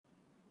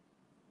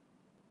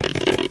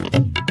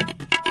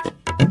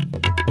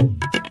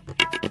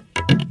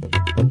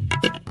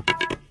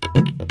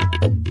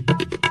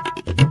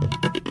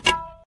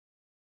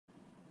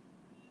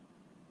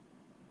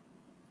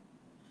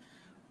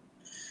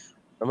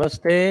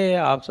नमस्ते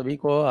आप सभी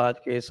को। आज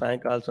के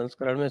सायंकाल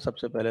संस्करण में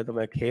सबसे पहले तो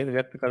मैं खेद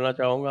व्यक्त करना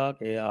चाहूँगा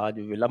कि आज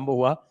विलंब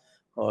हुआ,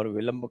 और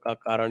विलंब का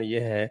कारण ये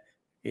है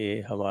कि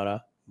हमारा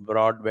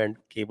ब्रॉडबैंड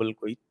केबल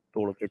कोई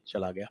तोड़ के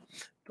चला गया।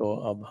 तो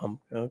अब हम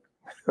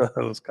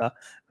उसका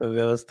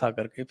व्यवस्था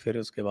करके फिर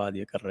उसके बाद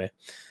ये कर रहे हैं।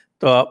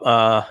 तो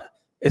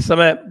इस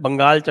समय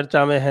बंगाल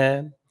चर्चा में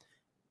है,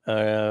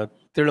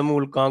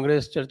 तृणमूल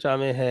कांग्रेस चर्चा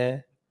में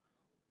है,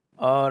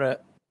 और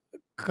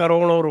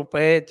करोड़ों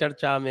रुपए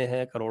चर्चा में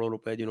है। करोड़ों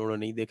रुपए जिन्होंने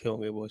नहीं देखे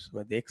होंगे वो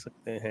इसमें देख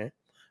सकते हैं,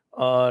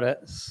 और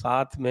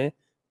साथ में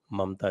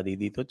ममता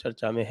दीदी तो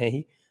चर्चा में है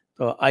ही।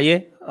 तो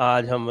आइए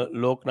आज हम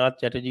लोकनाथ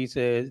चैटर्जी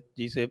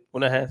से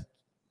पुनः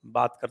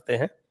बात करते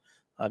हैं।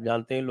 आप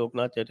जानते हैं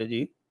लोकनाथ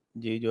चैटर्जी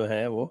जी जो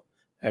हैं वो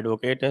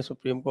एडवोकेट हैं,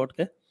 सुप्रीम कोर्ट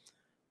के,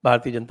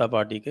 भारतीय जनता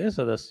पार्टी के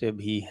सदस्य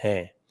भी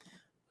हैं।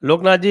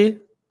 लोकनाथ जी,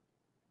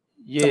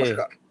 ये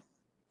नमस्कार।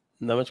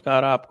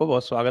 नमस्कार, आपको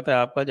बहुत स्वागत है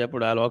आपका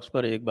जयपुर डायलॉग्स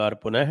पर एक बार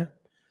पुनः।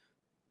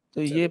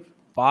 तो ये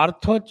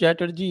पार्थो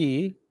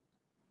चैटर्जी,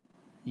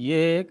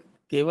 ये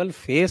केवल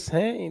फेस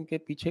हैं, इनके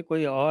पीछे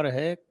कोई और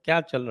है? क्या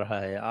चल रहा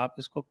है? आप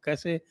इसको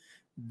कैसे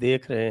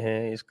देख रहे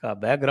हैं? इसका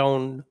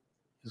बैकग्राउंड,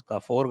 इसका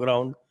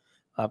फोरग्राउंड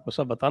आपको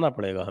सब बताना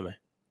पड़ेगा हमें।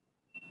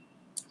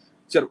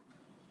 चलो,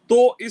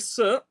 तो इस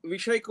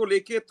विषय को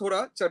लेके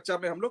थोड़ा चर्चा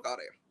में हम लोग आ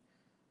रहे हैं।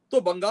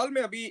 तो बंगाल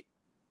में अभी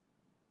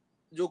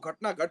जो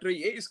घटना घट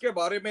रही है इसके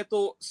बारे में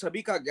तो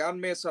सभी का ज्ञान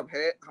में सब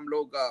है। हम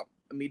लोग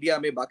मीडिया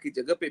में बाकी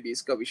जगह पे भी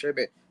इसका विषय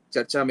में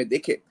चर्चा में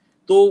देखे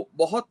तो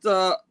बहुत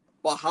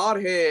पहाड़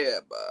है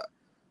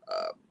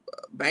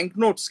बैंक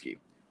नोट्स की।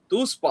 तो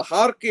उस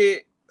पहाड़ के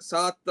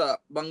साथ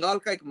बंगाल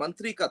का एक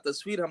मंत्री का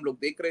तस्वीर हम लोग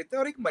देख रहे थे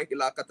और एक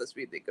महिला का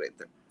तस्वीर देख रहे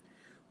थे।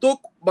 तो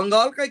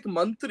बंगाल का एक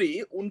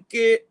मंत्री,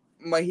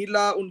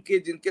 उनके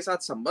जिनके साथ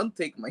संबंध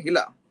थे, एक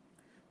महिला,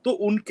 तो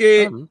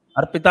उनके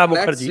अर्पिता फ्लैट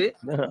मुखर्जी से,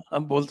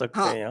 हम बोल सकते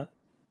हाँ, हैं यहाँ।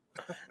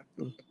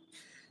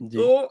 जी।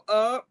 तो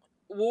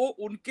वो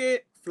उनके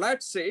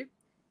फ्लैट से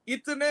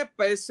इतने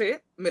पैसे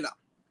मिला,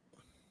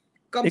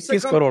 कम से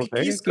 21 कम करोड़ 21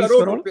 21 करोड़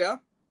करोड़ रुपया।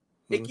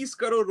 21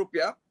 करोड़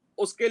रुपया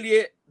उसके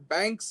लिए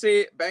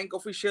बैंक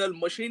ऑफिशियल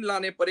मशीन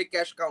लाने पड़े,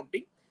 कैश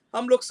काउंटिंग।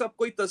 हम लोग सब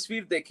कोई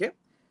तस्वीर देखे।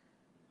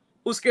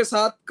 उसके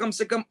साथ कम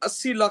से कम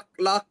 80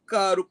 लाख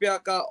का रुपया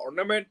का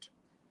ऑर्नामेंट,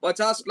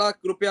 50 लाख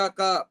रुपया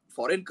का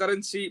फॉरेन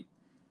करेंसी,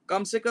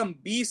 कम से कम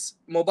 20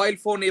 मोबाइल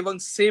फोन एवं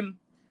सिम,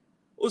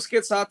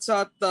 उसके साथ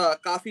साथ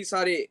काफी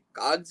सारे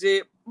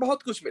कागजे,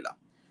 बहुत कुछ मिला।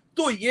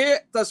 तो ये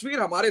तस्वीर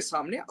हमारे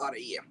सामने आ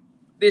रही है,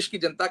 देश की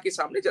जनता के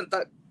सामने, जनता।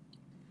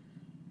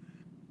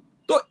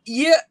 तो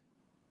ये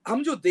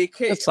हम जो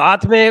देखे,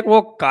 साथ में एक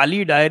वो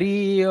काली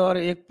डायरी और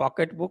एक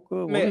पॉकेट बुक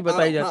वो मैं भी आ रहा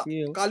बताई हूँ। हाँ, जाती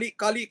है।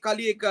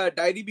 काली एक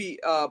डायरी भी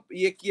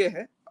ये किए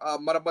हैं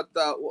मरम्मत,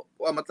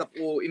 मतलब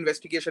वो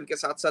इन्वेस्टिगेशन के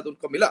साथ साथ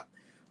उनको मिला।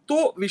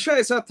 तो विषय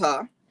ऐसा था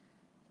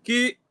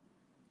कि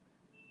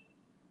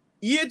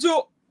ये जो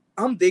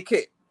हम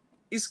देखे,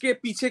 इसके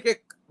पीछे के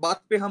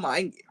बात पे हम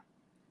आएंगे,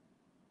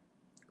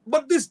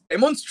 but this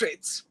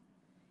demonstrates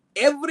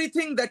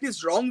everything that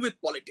is wrong with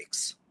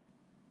politics.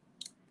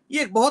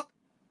 ये एक बहुत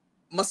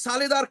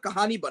मसालेदार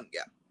कहानी बन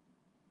गया।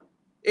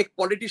 एक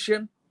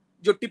पॉलिटिशियन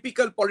जो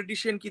टिपिकल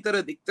पॉलिटिशियन की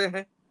तरह दिखते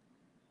हैं,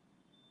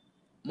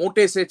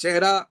 मोटे से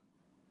चेहरा,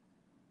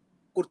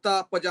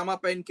 कुर्ता पजामा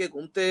पहन के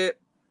घूमते,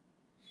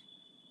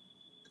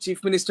 चीफ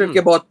मिनिस्टर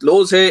के बहुत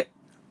क्लोज है,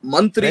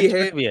 मंत्री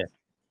है,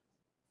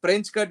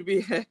 फ्रेंच कट भी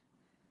है,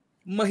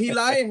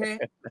 महिलाएं हैं,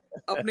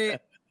 अपने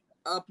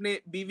अपने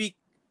बीवी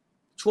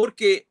छोड़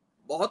के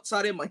बहुत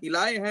सारे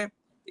महिलाएं हैं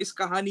इस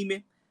कहानी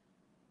में,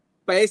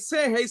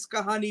 पैसे है इस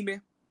कहानी में,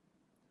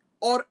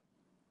 और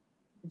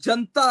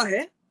जनता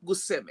है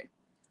गुस्से में।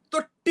 तो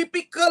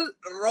टिपिकल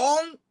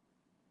रॉन्ग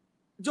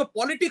जो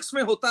पॉलिटिक्स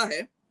में होता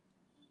है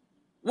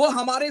वो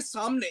हमारे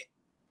सामने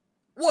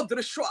वो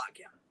दृश्य आ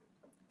गया।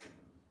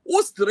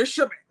 उस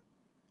दृश्य में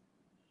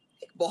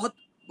एक बहुत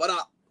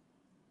बड़ा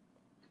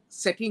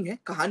सेटिंग है,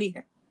 कहानी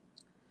है।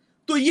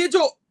 तो ये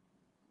जो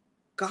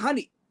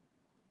कहानी,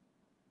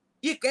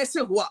 ये कैसे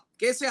हुआ,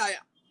 कैसे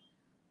आया?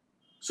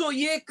 सो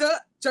ये एक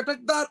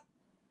चटकदार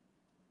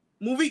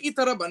मूवी की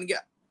तरह बन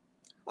गया,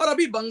 और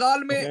अभी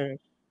बंगाल में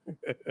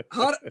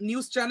हर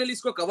न्यूज चैनल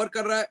इसको कवर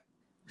कर रहा है।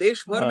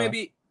 देश भर में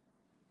भी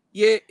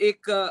ये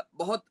एक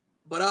बहुत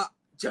बड़ा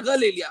जगह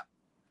ले लिया,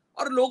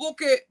 और लोगों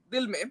के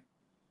दिल में,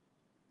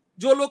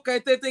 जो लोग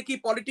कहते थे कि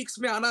पॉलिटिक्स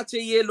में आना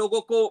चाहिए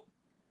लोगों को,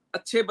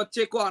 अच्छे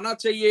बच्चे को आना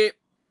चाहिए,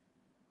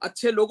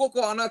 अच्छे लोगों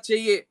को आना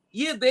चाहिए,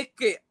 ये देख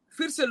के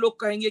फिर से लोग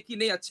कहेंगे कि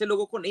नहीं, अच्छे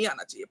लोगों को नहीं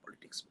आना चाहिए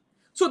पॉलिटिक्स में।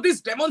 So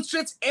this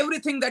demonstrates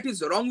everything that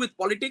is wrong with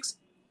politics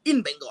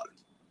in Bengal.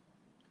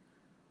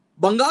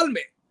 Bengal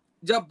में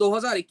जब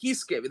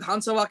 2021 के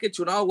विधानसभा के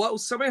चुनाव हुआ,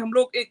 उस समय हम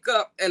लोग एक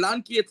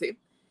ऐलान किए थे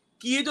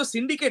कि ये जो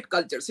सिंडिकेट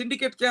कल्चर,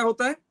 सिंडिकेट क्या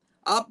होता है?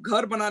 आप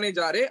घर बनाने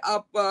जा रहे,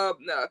 आप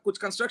कुछ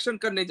कंस्ट्रक्शन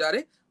करने जा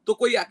रहे, तो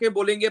कोई आके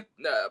बोलेंगे,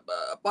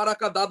 पारा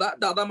का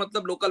दादा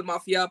मतलब लोकल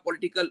माफिया,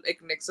 पॉलिटिकल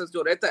एक नेक्सस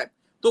जो रहता है,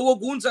 तो वो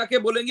गूंज आके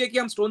बोलेंगे कि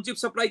हम स्टोन चिप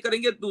सप्लाई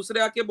करेंगे,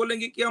 दूसरे आके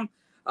बोलेंगे कि हम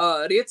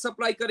रेत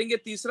सप्लाई करेंगे,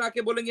 तीसरा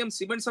आके बोलेंगे हम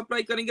सीमेंट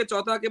सप्लाई करेंगे,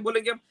 चौथा आके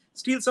बोलेंगे हम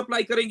स्टील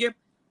सप्लाई करेंगे।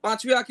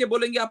 पांचवे आके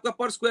बोलेंगे आपका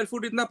पर स्क्वायर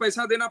फुट इतना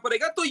पैसा देना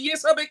पड़ेगा। तो ये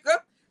सब एक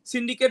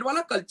सिंडिकेट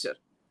वाला कल्चर,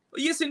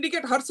 ये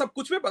सिंडिकेट हर सब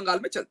कुछ में बंगाल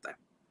में चलता है।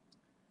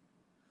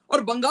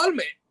 और बंगाल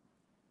में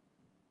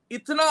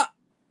इतना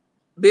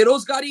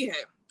बेरोजगारी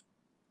है,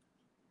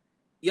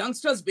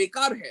 यंगस्टर्स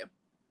बेकार है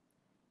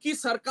कि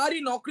सरकारी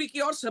नौकरी की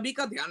ओर सभी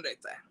का ध्यान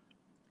रहता है।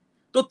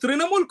 तो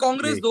तृणमूल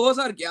कांग्रेस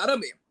 2011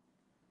 में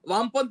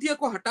वामपंथियों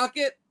को हटा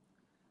के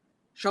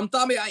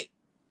क्षमता में आई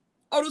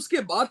और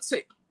उसके बाद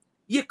से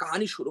ये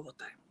कहानी शुरू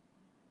होता है।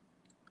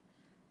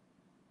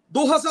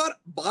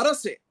 2012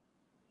 से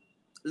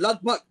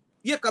लगभग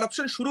ये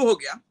करप्शन शुरू हो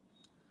गया।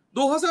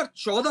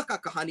 2014 का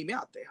कहानी में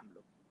आते हैं हम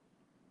लोग।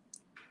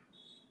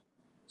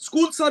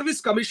 स्कूल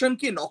सर्विस कमीशन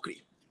की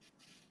नौकरी,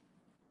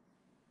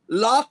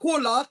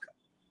 लाखों लाख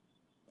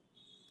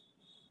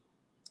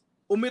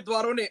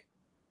उम्मीदवारों ने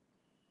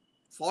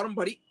फॉर्म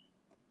भरी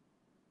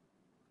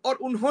और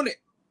उन्होंने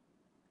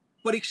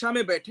परीक्षा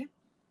में बैठे।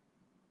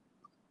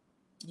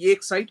 ये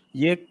एक साइड,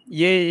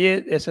 ये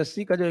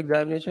एसएससी का जो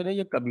एग्जामिनेशन है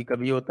ये कभी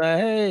कभी होता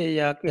है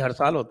या कि हर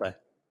साल होता है?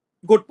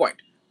 Good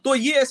point. तो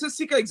ये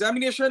एसएससी का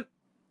एग्जामिनेशन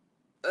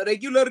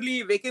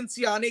रेगुलरली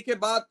वैकेंसी आने के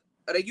बाद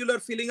रेगुलर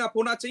फिलिंग अप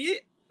होना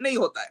चाहिए, नहीं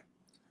होता है।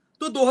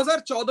 तो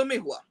 2014 में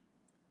हुआ।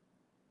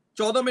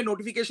 14 में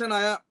नोटिफिकेशन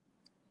आया,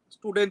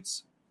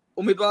 स्टूडेंट्स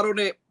उम्मीदवारों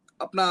ने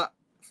अपना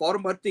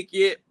फॉर्म भर्ती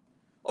किए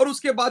और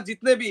उसके बाद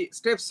जितने भी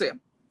स्टेप्स है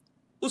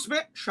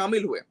उसमें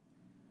शामिल हुए।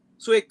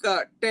 सो एक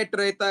टेट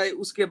रहता है,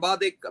 उसके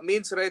बाद एक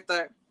मेंस रहता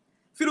है,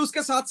 फिर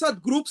उसके साथ साथ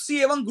ग्रुप सी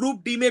एवं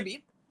ग्रुप डी में भी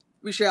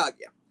विषय आ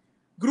गया।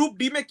 ग्रुप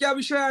डी में क्या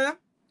विषय आया?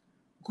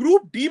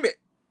 ग्रुप डी में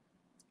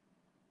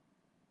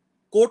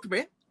कोर्ट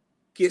में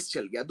केस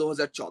चल गया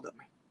 2014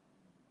 में।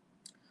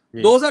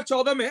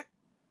 2014 में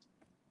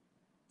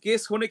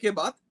केस होने के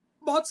बाद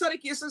बहुत सारे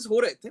केसेस हो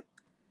रहे थे,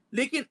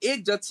 लेकिन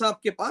एक जज साहब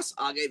के पास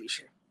आ गए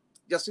विषय,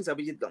 जस्टिस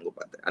अभिजीत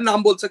गंगोपाध्याय,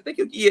 नाम बोल सकते हैं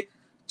क्योंकि ये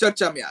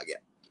चर्चा में आ गया।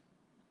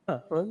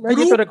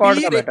 ये तो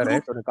रिकॉर्ड का मैटर है,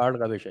 तो रिकॉर्ड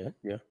का विषय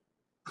है।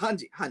 हाँ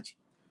जी, हाँ जी।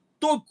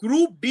 तो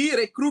group D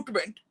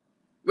recruitment,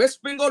 West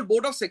Bengal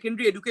Board of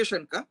Secondary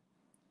Education का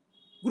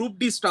ग्रुप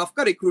डी स्टाफ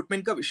का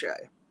रिक्रूटमेंट का विषय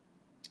आया।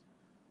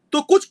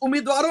 तो कुछ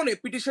उम्मीदवारों ने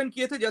पिटीशन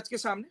किए थे जज के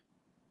सामने।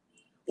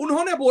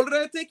 उन्होंने बोल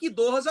रहे थे कि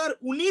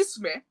 2019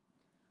 में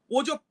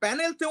वो जो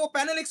पैनल थे वो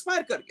पैनल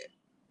एक्सपायर कर गए,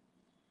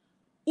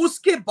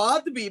 उसके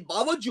बाद भी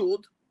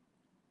बावजूद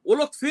वो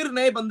लोग फिर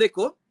नए बंदे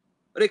को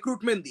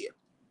रिक्रूटमेंट दिए।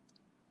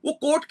 वो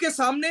कोर्ट के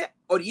सामने,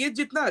 और ये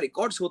जितना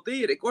रिकॉर्ड्स होते हैं,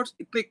 ये रिकॉर्ड्स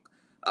इतने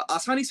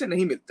आसानी से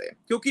नहीं मिलते हैं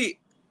क्योंकि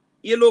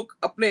ये लोग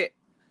अपने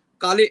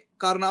काले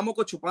कारनामों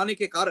को छुपाने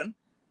के कारण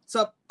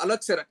सब अलग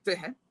से रखते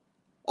हैं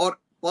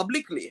और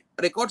पब्लिकली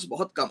रिकॉर्ड्स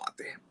बहुत कम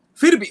आते हैं।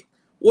 फिर भी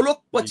वो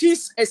लोग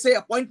 25 ऐसे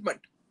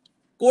अपॉइंटमेंट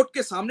कोर्ट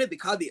के सामने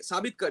दिखा दिए,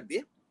 साबित कर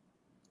दिए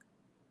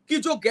कि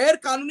जो गैर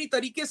कानूनी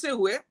तरीके से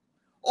हुए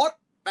और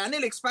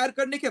पैनल एक्सपायर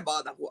करने के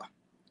बाद हुआ।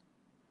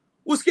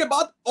 उसके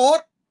बाद और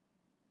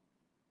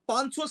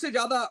 500 से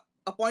ज्यादा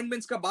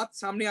अपॉइंटमेंट्स का बात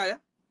सामने आया।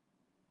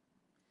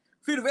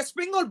 फिर West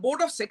Bengal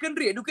Board of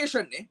Secondary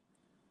Education ने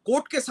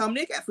कोर्ट के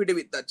सामने एक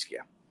एफिडेविट दर्ज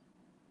किया।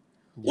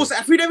 उस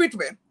एफिडेविट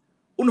में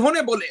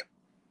उन्होंने बोले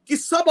कि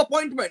सब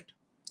appointment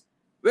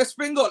waste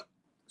Bengal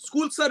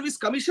school service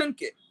commission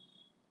के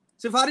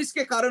सिफारिश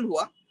के कारण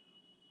हुआ,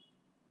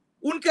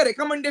 उनके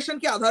रिकमेंडेशन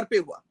के आधार पे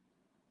हुआ।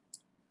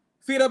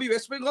 फिर अभी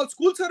waste Bengal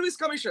school service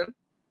commission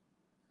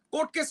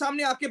court के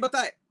सामने आके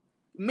बताए,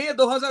 मई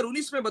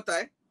 2019 में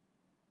बताए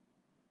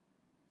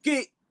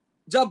कि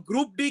जब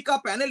ग्रुप डी का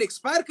पैनल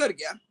एक्सपायर कर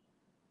गया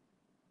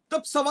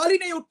तब सवाल ही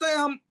नहीं उठता है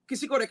हम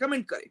किसी को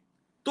रेकमेंड करें,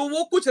 तो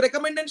वो कुछ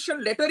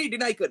रिकमेंडेशन लेटर ही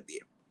डिनाई कर दिए।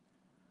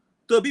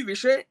 तो अभी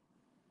विषय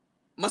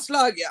मसला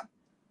आ गया,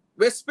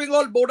 waste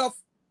Bengal Board of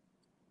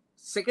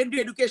Secondary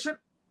education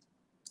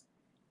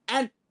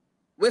and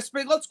waste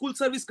Bengal school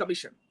service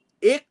commission.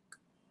 एक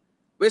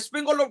waste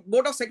Bengal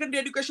Board of Secondary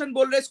education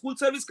बोल रहे स्कूल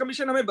सर्विस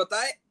कमीशन हमें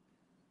बताए,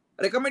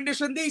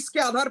 रिकमेंडेशन दी, इसके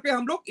आधार पे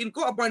हम लोग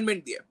इनको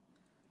अपॉइंटमेंट दिए,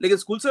 लेकिन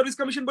स्कूल सर्विस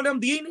कमीशन बोले हम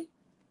दिए ही नहीं।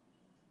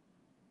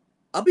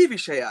 अभी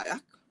विषय आया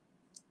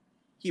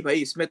कि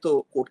भाई इसमें तो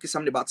कोर्ट के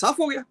सामने बात साफ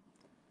हो गया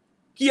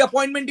कि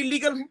अपॉइंटमेंट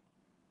इलीगल है,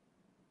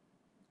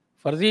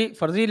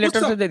 फर्जी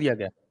लेटर से दे दिया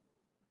गया।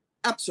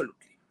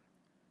 एब्सोल्युटली।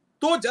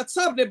 तो जज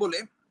साहब ने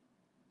बोले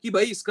कि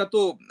भाई इसका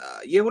तो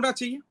ये होना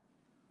चाहिए।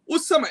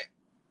 उस समय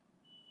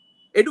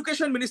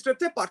एजुकेशन मिनिस्टर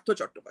थे पार्थ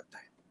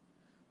चट्टोपाध्याय।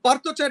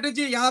 पार्थ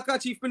चैटर्जी यहाँ का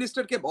चीफ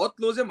मिनिस्टर के बहुत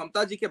क्लोज है,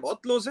 ममता जी के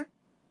बहुत क्लोज है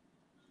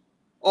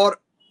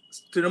और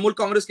तृणमूल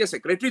कांग्रेस के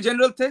सेक्रेटरी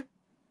जनरल थे।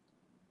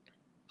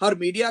 हर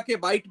मीडिया के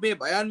बाइट में,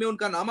 बयान में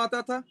उनका नाम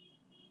आता था।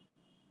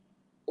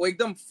 वो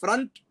एकदम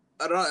फ्रंट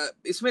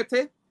इसमें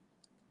थे,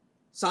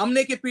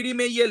 सामने की पीढ़ी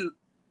में ये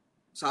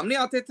सामने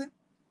आते थे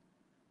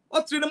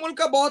और तृणमूल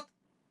का बहुत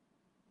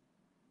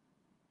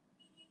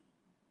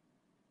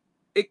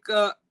एक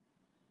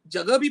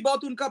जगह भी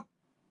बहुत उनका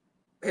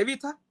हैवी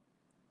था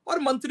और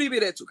मंत्री भी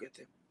रह चुके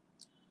थे।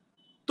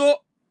 तो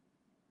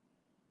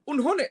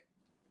उन्होंने,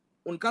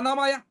 उनका नाम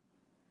आया,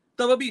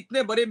 तब अभी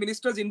इतने बड़े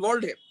मिनिस्टर्स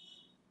इन्वॉल्व है।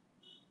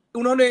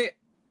 उन्होंने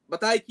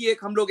बताया कि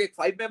हम लोग एक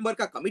 5 मेंबर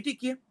का कमिटी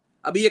किए।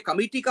 अभी ये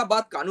कमिटी का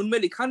बात कानून में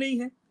लिखा नहीं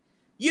है,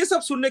 ये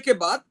सब सुनने के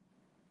बाद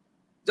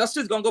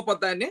जस्टिस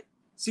गंगोपाध्याय ने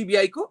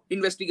सीबीआई को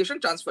इन्वेस्टिगेशन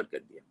ट्रांसफर कर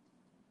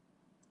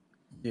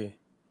दिया।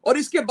 और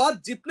इसके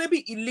बाद जितने भी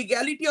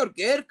इलीगैलिटी और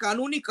गैर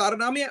कानूनी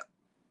कारनामे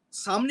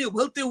सामने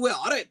उभलते हुए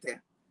आ रहे थे,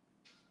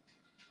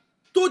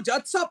 तो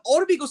जज साहब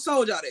और भी गुस्सा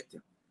हो जा रहे थे।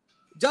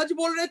 जज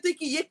बोल रहे थे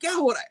कि ये क्या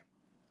हो रहा है।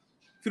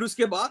 फिर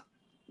उसके बाद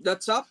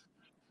जज साहब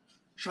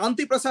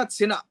शांति प्रसाद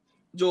सिन्हा,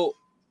 जो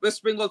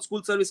waste Bengal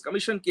school service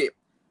commission के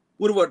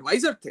पूर्व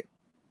एडवाइजर थे,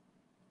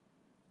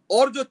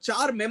 और जो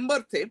 4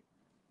 मेंबर थे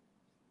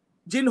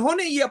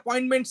जिन्होंने ये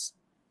अपॉइंटमेंट्स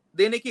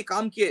देने के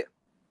काम किए,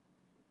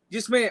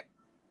 जिसमें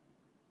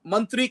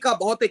मंत्री का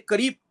बहुत एक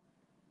करीब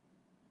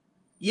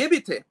ये भी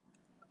थे,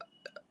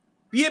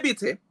 पीए भी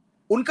थे,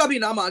 उनका भी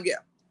नाम आ गया।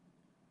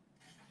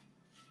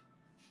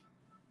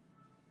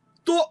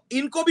 तो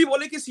इनको भी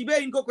बोले कि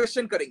सीबीआई इनको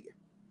क्वेश्चन करेंगे।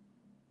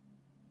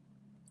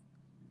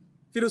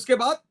 फिर उसके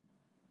बाद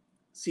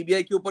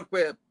सीबीआई के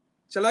ऊपर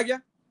चला गया।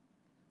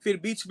 फिर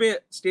बीच में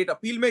स्टेट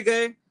अपील में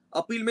गए,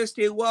 अपील में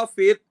स्टे हुआ,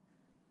 फिर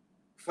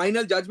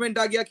फाइनल जजमेंट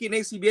आ गया कि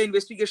नहीं, सीबीआई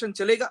इन्वेस्टिगेशन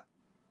चलेगा।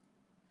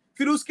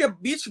 फिर उसके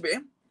बीच में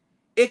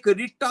एक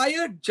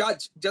रिटायर्ड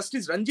जज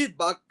जस्टिस रंजीत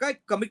बाग का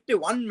एक कमिटी,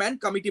 1 मैन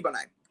कमिटी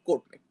बनाए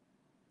कोर्ट में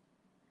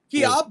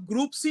कि आप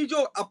ग्रुप सी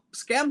जो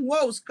स्कैम हुआ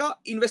उसका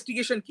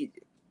इन्वेस्टिगेशन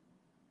कीजिए।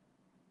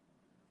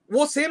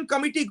 वो सेम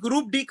कमिटी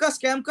ग्रुप डी का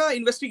स्कैम का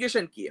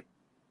इन्वेस्टिगेशन किए,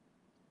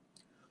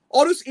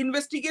 और उस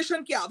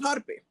इन्वेस्टिगेशन के आधार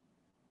पे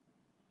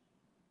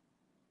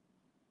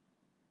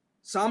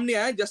सामने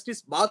आए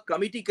जस्टिस बाग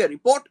कमिटी का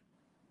रिपोर्ट।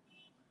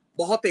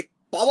 बहुत एक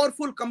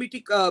पावरफुल कमिटी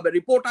का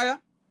रिपोर्ट आया,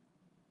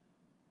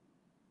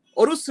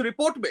 और उस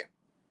रिपोर्ट में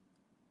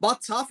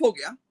बात साफ हो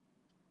गया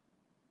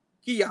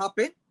कि यहां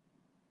पे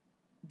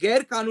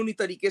गैर कानूनी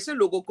तरीके से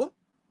लोगों को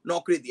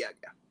नौकरी दिया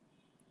गया।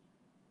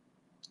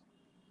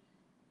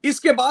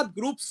 इसके बाद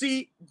ग्रुप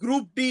सी,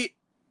 ग्रुप डी,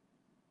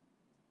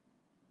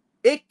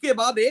 एक के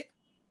बाद एक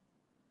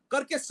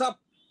करके सब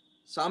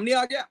सामने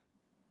आ गया।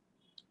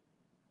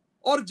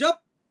 और जब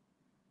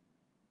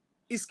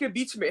इसके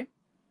बीच में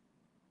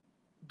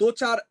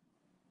 2-4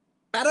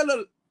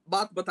 पैरेलल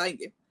बात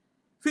बताएंगे,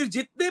 फिर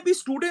जितने भी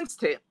स्टूडेंट्स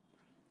थे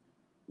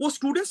वो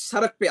स्टूडेंट्स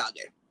सड़क पे आ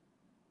गए।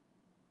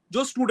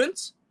 जो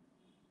स्टूडेंट्स,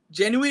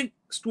 जेन्युइन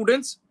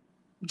स्टूडेंट्स,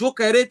 जो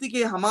कह रहे थे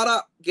कि हमारा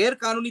गैर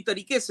कानूनी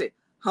तरीके से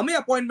हमें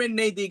अपॉइंटमेंट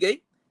नहीं दी गई,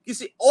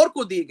 किसी और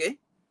को दी गई,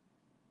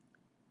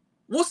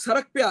 वो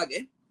सड़क पे आ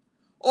गए।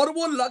 और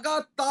वो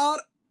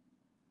लगातार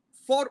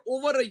for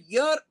over a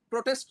year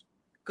protest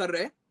कर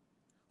रहे,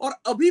 और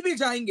अभी भी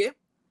जाएंगे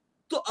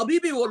तो अभी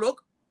भी वो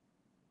लोग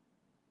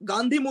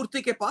गांधी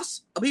मूर्ति के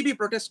पास अभी भी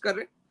प्रोटेस्ट कर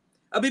रहे।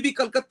 अभी भी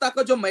कलकत्ता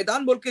का जो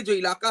मैदान बोल के जो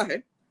इलाका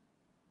है,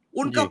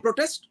 उनका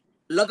प्रोटेस्ट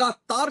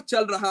लगातार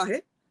चल रहा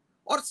है।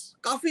 और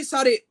काफी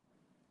सारे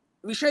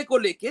विषय को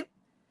लेके,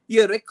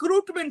 ये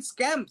recruitment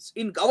scams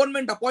in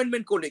government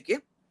appointment को लेके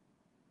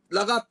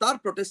लगातार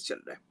प्रोटेस्ट चल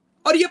रहा है।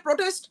 और ये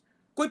प्रोटेस्ट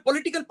कोई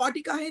पॉलिटिकल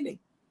पार्टी का है नहीं,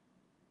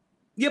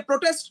 ये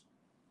प्रोटेस्ट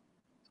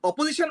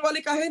ऑपोजिशन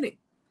वाले का है नहीं,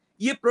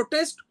 ये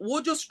प्रोटेस्ट वो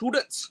जो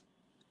स्टूडेंट्स,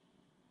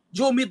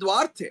 जो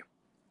उम्मीदवार थे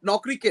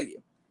नौकरी के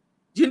लिए,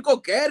 जिनको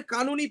गैर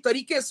कानूनी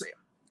तरीके से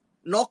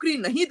नौकरी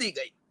नहीं दी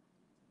गई,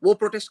 वो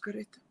प्रोटेस्ट कर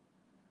रहे थे।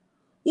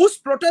 उस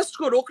प्रोटेस्ट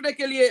को रोकने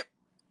के लिए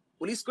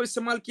पुलिस को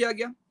इस्तेमाल किया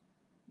गया,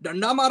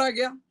 डंडा मारा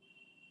गया,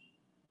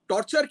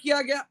 टॉर्चर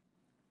किया गया,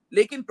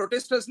 लेकिन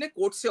प्रोटेस्टर्स ने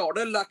कोर्ट से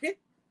ऑर्डर लाके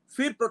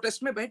फिर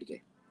प्रोटेस्ट में बैठ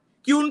गए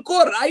कि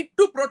उनको राइट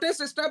टू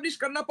प्रोटेस्ट एस्टैब्लिश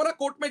करना पड़ा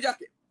कोर्ट में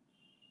जाके।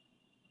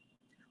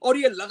 और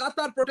ये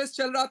लगातार प्रोटेस्ट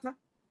चल रहा था,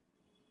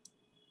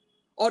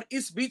 और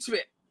इस बीच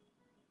में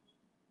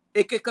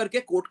एक एक करके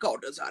कोर्ट का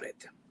ऑर्डर्स आ रहे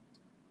थे।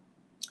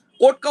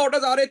 कोर्ट का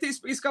ऑर्डर्स आ रहे थे।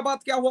 इसका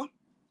बाद क्या हुआ?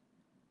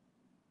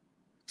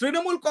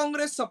 Trinamool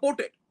Congress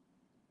supported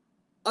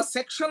a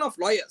section of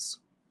lawyers,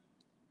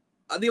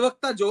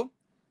 अधिवक्ता जो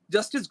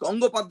जस्टिस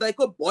गंगोपाध्याय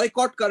को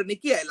बॉयकॉट करने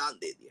की ऐलान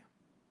दे दिया।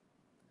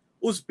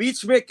 उस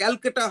बीच में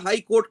कैलकाटा हाई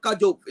कोर्ट का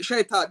जो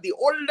विषय था, the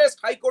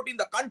oldest high court in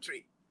the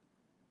country,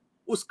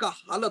 उसका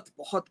हालत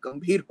बहुत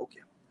गंभीर हो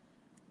गया।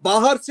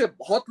 बाहर से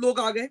बहुत लोग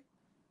आ गए,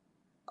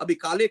 अभी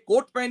काले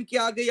कोट पहन के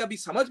आ गए। अभी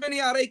समझ में नहीं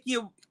आ रहा है कि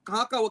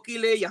कहां का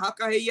वकील है, यहां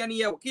का है या नहीं,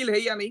 या वकील है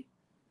या नहीं।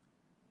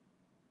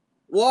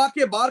 वो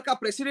आके बार का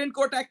प्रेसिडेंट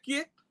को अटैक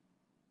किए,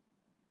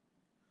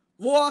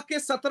 वो आके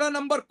 17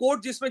 नंबर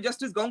कोर्ट जिसमें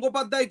जस्टिस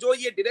गंगोपाध्याय जो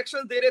ये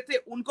डायरेक्शन दे रहे थे,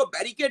 उनको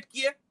बैरिकेड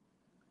किए।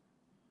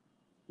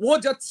 वो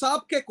जज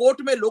साहब के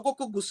कोर्ट में लोगों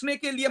को घुसने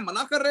के लिए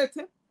मना कर रहे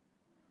थे,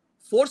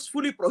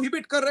 फोर्सफुली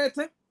प्रोहिबिट कर रहे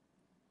थे।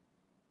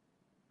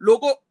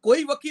 लोगों,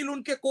 कोई वकील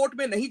उनके कोर्ट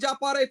में नहीं जा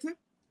पा रहे थे।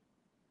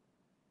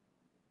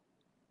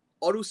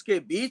 और उसके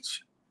बीच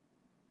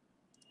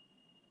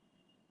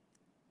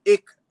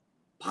एक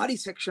भारी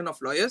सेक्शन ऑफ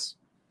लॉयर्स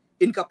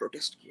इनका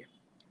प्रोटेस्ट किए।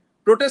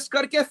 प्रोटेस्ट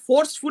करके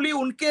फोर्सफुली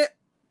उनके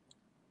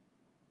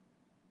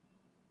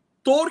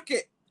तोड़ के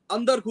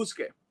अंदर घुस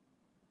गए।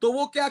 तो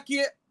वो क्या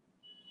किए,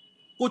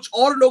 कुछ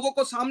और लोगों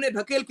को सामने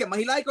ढकेल के,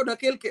 महिलाएं को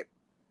ढकेल के,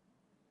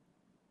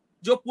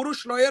 जो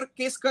पुरुष लॉयर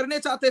केस करने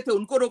चाहते थे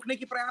उनको रोकने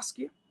की प्रयास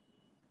किए।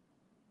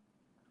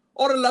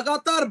 और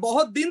लगातार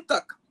बहुत दिन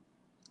तक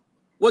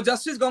वो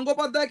जस्टिस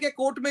गंगोपाध्याय के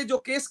कोर्ट में जो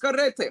केस कर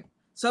रहे थे,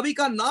 सभी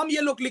का नाम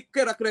ये लोग लिख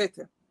के रख रहे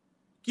थे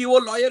कि वो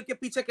लॉयर के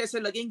पीछे कैसे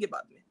लगेंगे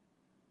बाद में।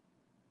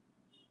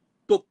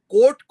 तो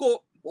कोर्ट को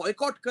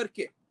बॉयकॉट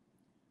करके,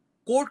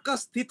 कोर्ट का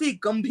स्थिति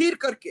गंभीर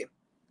करके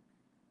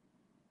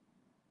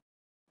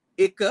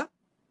एक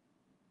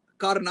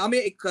कारनामे,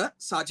 एक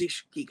साजिश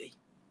की गई।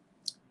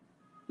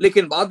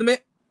 लेकिन बाद में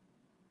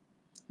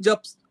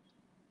जब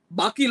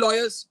बाकी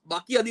लॉयर्स,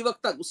 बाकी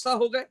अधिवक्ता गुस्सा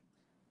हो गए,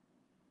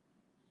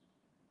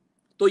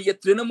 तो ये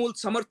तृणमूल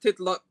समर्थित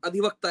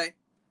अधिवक्ताएं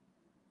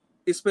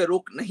इस पे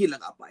रोक नहीं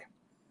लगा पाए।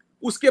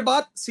 उसके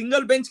बाद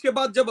सिंगल बेंच के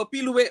बाद जब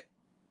अपील हुए,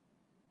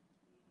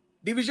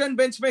 डिवीजन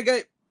बेंच में गए,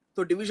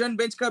 तो डिवीजन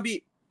बेंच का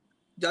भी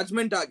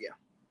जजमेंट आ गया।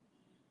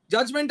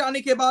 जजमेंट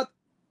आने के बाद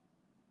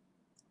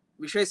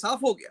विषय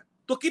साफ हो गया।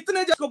 तो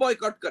कितने जज को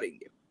बॉयकॉट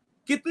करेंगे,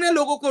 कितने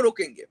लोगों को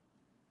रोकेंगे?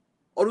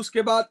 और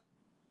उसके बाद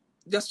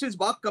जस्टिस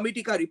बाग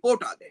कमेटी का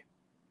रिपोर्ट आ गए।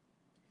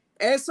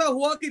 ऐसा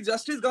हुआ कि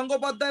जस्टिस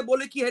गंगोपाध्याय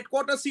बोले कि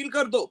हेडक्वार्टर सील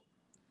कर दो,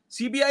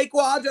 सीबीआई को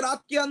आज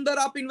रात के अंदर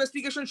आप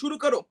इन्वेस्टिगेशन शुरू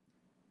करो।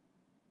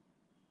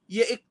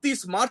 ये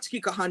 31 मार्च की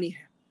कहानी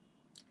है,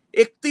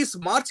 31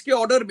 मार्च के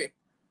ऑर्डर में।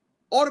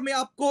 और मैं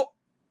आपको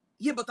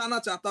ये बताना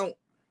चाहता हूं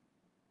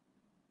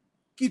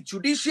कि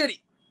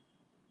जुडिशियरी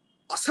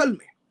असल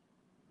में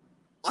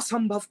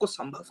असंभव को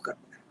संभव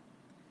करता है।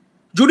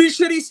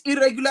 जुडिशियरी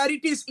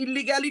इरेगुलरिटीज,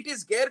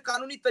 इलीगैलिटीज, गैर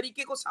कानूनी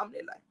तरीके को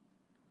सामने लाए।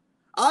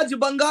 आज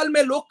बंगाल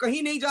में लोग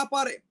कहीं नहीं जा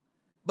पा रहे।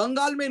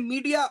 बंगाल में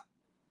मीडिया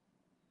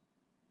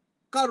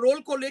का रोल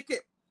को लेके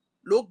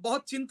लोग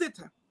बहुत चिंतित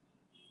हैं।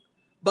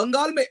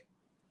 बंगाल में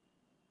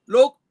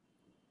लोग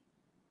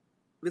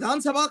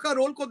विधानसभा का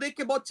रोल को देख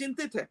के बहुत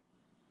चिंतित है।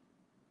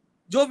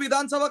 जो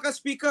विधानसभा का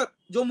स्पीकर,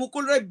 जो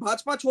मुकुल राय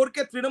भाजपा छोड़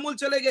के तृणमूल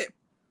चले गए,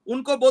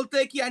 उनको बोलते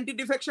हैं कि एंटी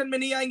डिफेक्शन में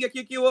नहीं आएंगे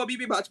क्योंकि वो अभी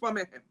भी भाजपा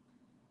में है।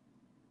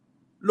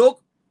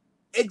 लोग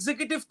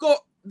एग्जीक्यूटिव को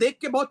देख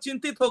के बहुत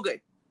चिंतित हो गए।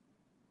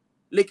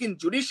 लेकिन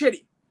जुडिशियरी,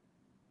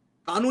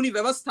 कानूनी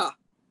व्यवस्था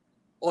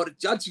और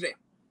जज ने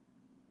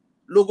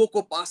लोगों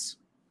को पास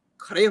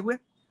खड़े हुए,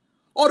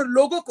 और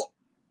लोगों को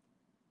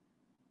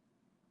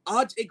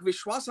आज एक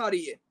विश्वास आ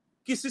रही है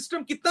कि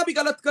सिस्टम कितना भी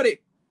गलत करे,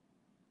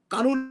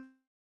 कानून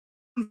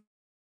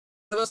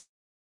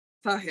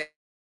व्यवस्था है,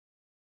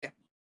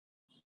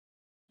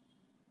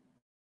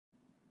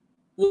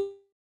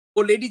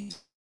 वो लेडी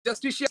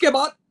जस्टिस के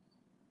बाद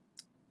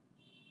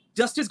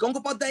जस्टिस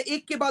गंगोपाध्याय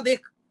एक के बाद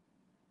एक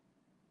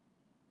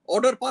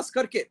ऑर्डर पास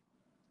करके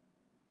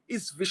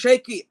इस विषय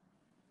की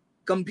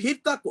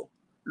गंभीरता को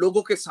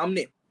लोगों के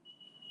सामने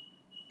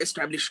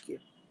एस्टैब्लिश किए।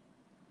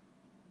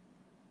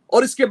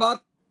 और इसके बाद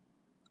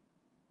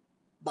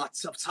बात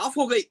सब साफ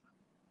हो गई।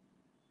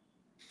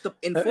 तब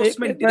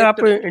एनफोर्समेंट मैं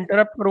आपको डायरेक्टर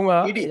इंटरप्ट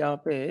करूंगा यहाँ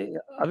पे।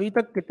 अभी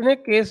तक कितने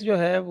केस जो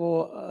है वो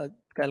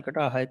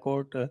कलकत्ता हाई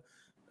कोर्ट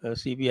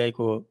सीबीआई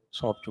को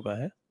सौंप चुका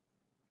है?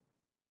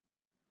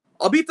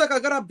 अभी तक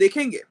अगर आप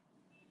देखेंगे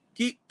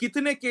कि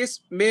कितने केस,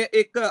 में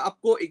एक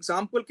आपको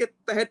एग्जाम्पल के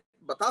तहत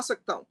बता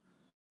सकता हूं।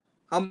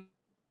 हम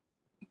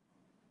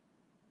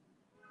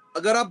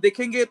अगर आप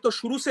देखेंगे तो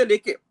शुरू से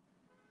लेके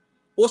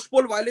पोस्ट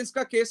पोल वायलेंस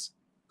का केस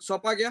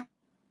सौंपा गया।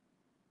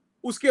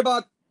 उसके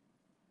बाद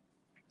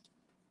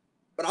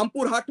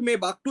रामपुर हाट में,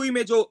 बागटुई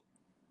में जो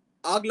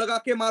आग लगा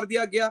के मार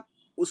दिया गया,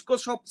 उसको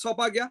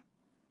सौंपा गया।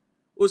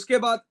 उसके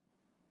बाद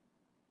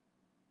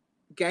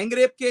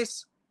गैंगरेप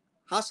केस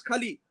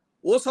हासखाली,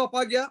 वो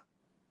सौंपा गया।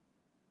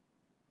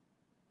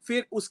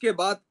 फिर उसके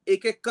बाद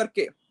एक एक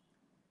करके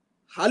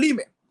हाल ही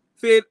में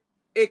फिर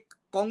एक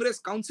कांग्रेस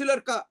काउंसिलर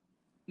का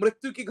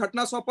मृत्यु की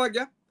घटना सौंपा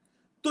गया।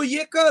 तो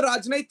ये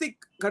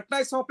राजनीतिक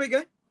घटनाएं सौंपे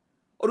गए।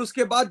 और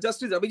उसके बाद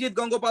जस्टिस अभिजीत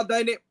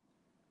गंगोपाध्याय ने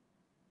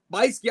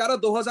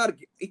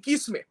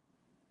 22/11/2021 में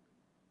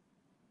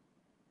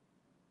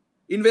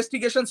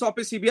इन्वेस्टिगेशन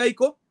सौंपे सीबीआई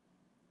को।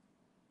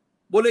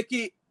 बोले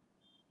कि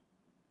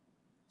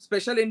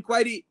स्पेशल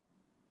इंक्वायरी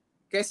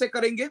कैसे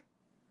करेंगे,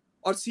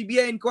 और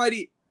सीबीआई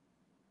इंक्वायरी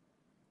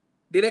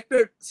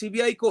डायरेक्टर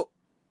सीबीआई को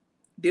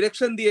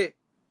डायरेक्शन दिए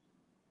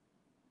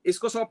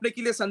इसको सौंपने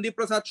के लिए संदीप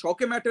प्रसाद शॉ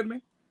के मैटर में।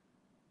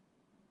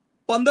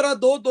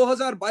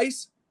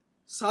 15/2/2022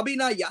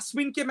 साबिना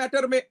यास्मीन के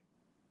मैटर में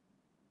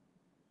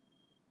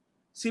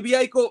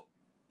सीबीआई को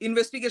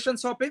इन्वेस्टिगेशन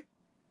सौंपे,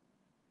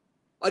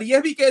 और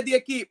यह भी कह दिया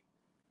कि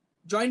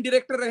जॉइंट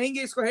डायरेक्टर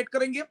रहेंगे, इसको हेड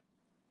करेंगे।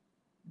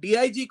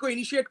 डीआईजी को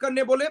इनिशिएट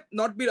करने बोले,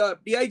 not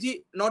DIG,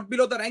 not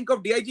below the rank of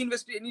DIG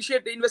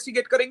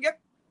investigate करेंगे।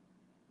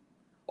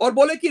 और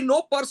बोले कि no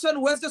person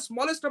who has the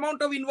smallest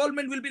amount of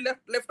involvement will be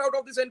left out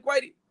of this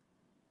inquiry.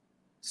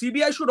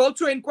 CBI should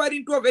also inquire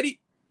into a very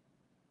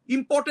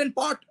important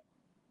part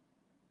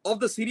of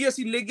the serious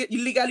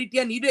illegality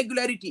and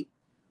irregularity,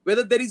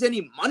 whether there is any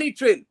money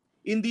trail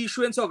in the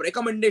issuance of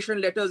recommendation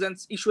letters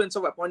and issuance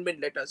of appointment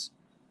letters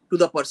to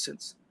the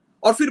persons.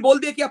 और फिर बोल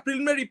दिया कि आप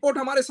preliminary report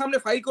हमारे सामने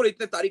file करो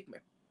इतने तारीख में।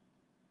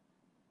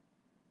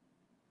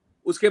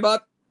 उसके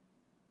बाद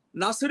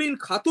नासरीन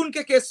खातून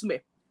के केस में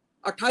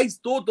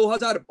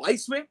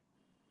 28/2/2022 में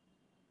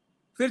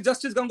फिर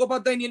जस्टिस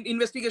गंगोपाध्याय ने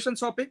इन्वेस्टिगेशन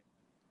सौंपे।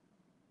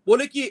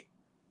 बोले कि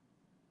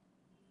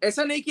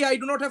ऐसा नहीं कि I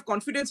do not have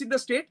confidence in the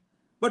state,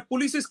 but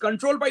police is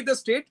controlled by the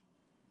state,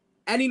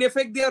 and in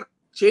effect they are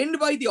chained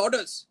by the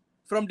orders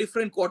from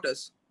different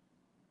quarters.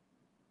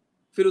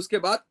 फिर उसके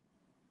बाद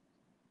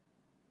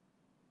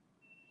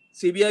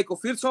सीबीआई को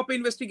फिर सौंपे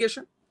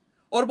इन्वेस्टिगेशन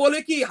और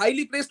बोले कि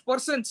highly placed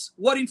persons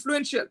who are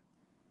influential,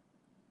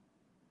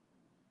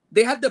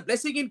 they had the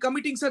blessing in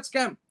committing such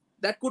scam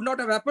that could not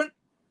have happened,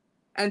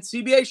 and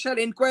CBI shall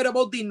inquire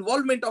about the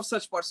involvement of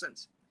such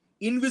persons,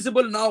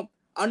 invisible now,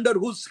 under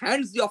whose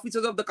hands the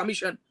officers of the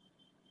commission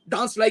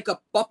dance like a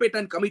puppet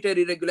and committed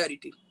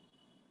irregularity.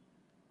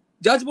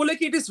 जज बोले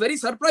कि it is very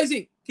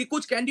surprising कि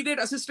कुछ candidate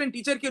assistant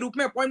teacher के रूप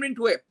में appointment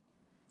हुए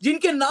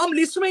जिनके नाम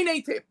लिस्ट में ही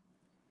नहीं थे,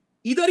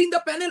 इधर इन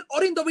द पैनल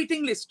और इन द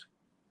वेटिंग लिस्ट,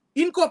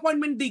 इनको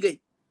अपॉइंटमेंट दी गई।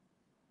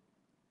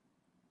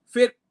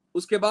 फिर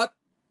उसके बाद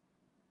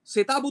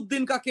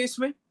सेताबुद्दीन का केस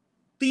में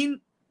 3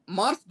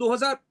 मार्च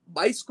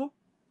 2022 को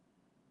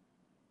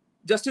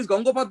जस्टिस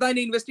गंगोपाध्याय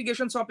ने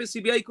इन्वेस्टिगेशन सौंपे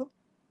सीबीआई को।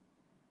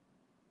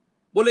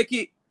 बोले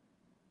कि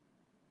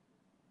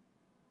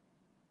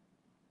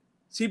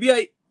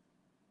CBI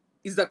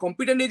is the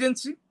competent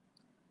agency,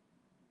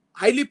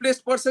 highly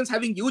placed persons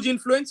having huge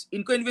influence,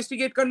 इनको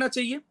इन्वेस्टिगेट करना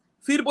चाहिए।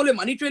 फिर बोले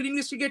मनी ट्रेल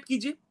इन्वेस्टिगेट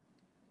कीजिए।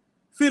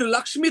 फिर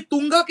लक्ष्मी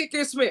तुंगा के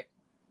केस में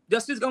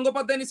जस्टिस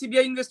गंगोपाध्याय ने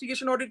सीबीआई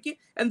इन्वेस्टिगेशन ऑर्डर की,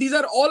 एंड दीज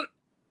आर ऑल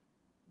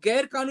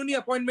गैर कानूनी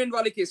अपॉइंटमेंट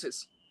वाले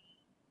केसेस।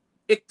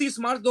 31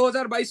 मार्च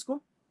 2022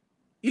 को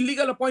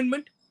इलीगल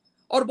अपॉइंटमेंट,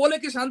 और बोले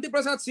कि Shanti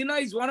Prasad Sinha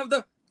is one of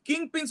the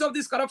kingpins of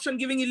this corruption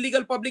giving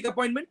illegal public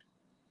appointment.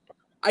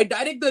 I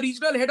direct the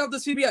regional head of the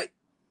CBI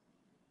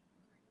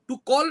to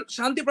call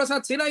Shanti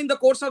Prasad Sinha in the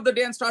course of the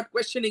day and start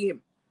questioning him.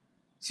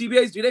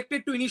 CBI is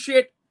directed to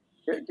initiate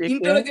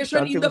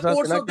interrogation in the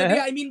course of the day,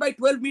 I mean by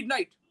 12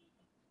 midnight.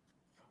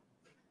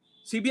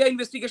 CBI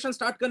investigation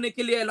start करने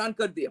के लिए ऐलान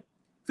कर दिया।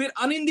 फिर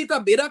अनिंदिता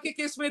बेरा के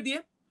case में दिए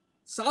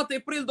 7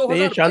 अप्रैल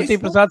 2022 को। शांति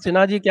प्रसाद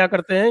सिन्हा जी क्या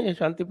करते हैं? ये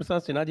शांति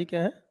प्रसाद सिन्हा जी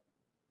क्या है?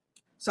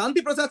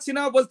 Shanti Prasad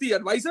Sinha was the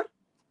adviser,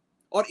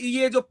 और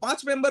ये जो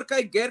 5 मेंबर का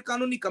एक गैर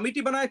कानूनी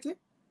कमिटी बनाए थे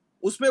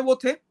उसमें वो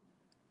थे।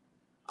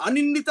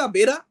 अनिंदिता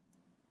बेरा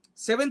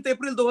 7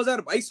 अप्रैल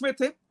 2022 में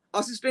थे,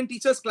 assistant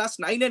teachers class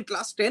 9 and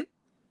class 10।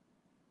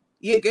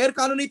 ये गैर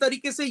कानूनी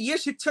तरीके से ये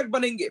शिक्षक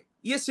बनेंगे,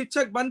 ये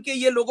शिक्षक बन के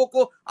ये लोगों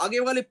को, आगे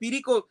वाले पीढ़ी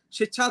को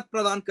शिक्षा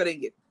प्रदान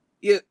करेंगे।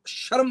 ये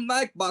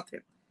शर्मनाक बात है।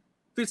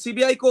 फिर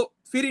सीबीआई को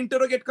फिर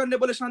इंटरोगेट करने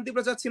बोले शांति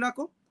प्रसाद सिन्हा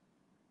को,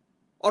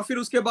 और फिर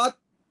उसके बाद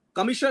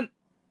कमीशन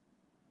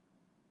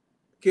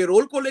के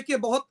रोल को लेके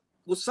बहुत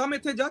गुस्सा में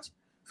थे जज।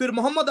 फिर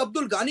मोहम्मद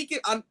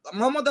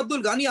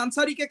अब्दुल गानी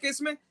अंसारी के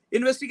केस में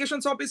इन्वेस्टिगेशन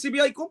सौंपी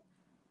सीबीआई को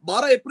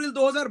 12 अप्रैल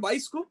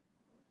 2022 को।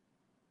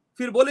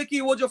 फिर बोले कि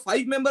वो जो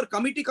 5 member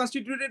committee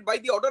constituted by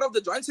the order of the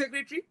joint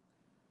secretary,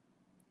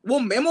 वो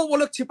मेमो वो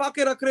लोग छिपा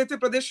के रख रहे थे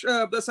प्रदेश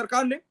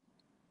सरकार ने।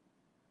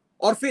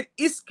 और फिर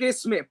इस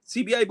केस में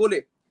सीबीआई बोले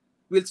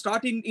will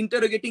start in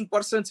इंटरोगेटिंग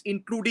persons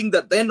including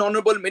the then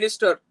honourable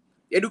minister,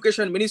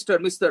 education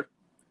minister mister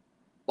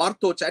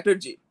Partho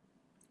Chatterjee,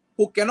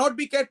 who cannot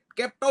be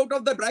kept out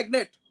of the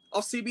dragnet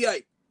of CBI.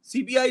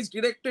 CBI is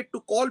directed to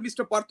call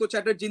Mr. Partho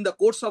Chatterjee in the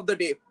course of the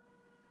day.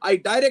 I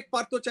direct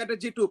Partho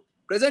Chatterjee to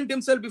present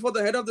himself before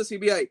the head of the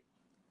CBI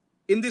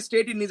in this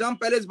state in Nizam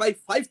Palace by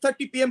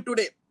 5:30 p.m.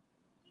 today.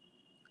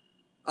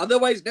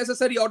 Otherwise,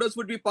 necessary orders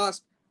would be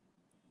passed.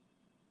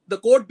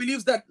 The court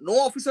believes that no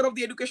officer of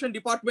the education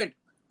department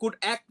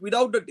could act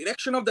without the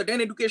direction of the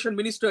then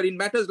education minister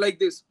in matters like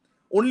this.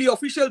 Only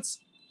officials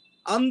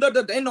under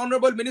the then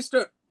honorable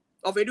minister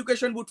of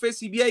education would face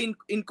CBI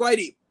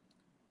inquiry,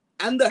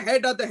 and the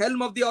head at the helm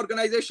of the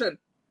organization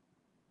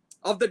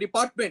of the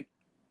department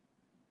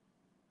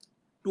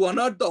to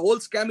unearth the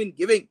whole scam in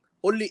giving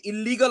only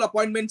illegal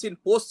appointments in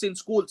posts in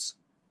schools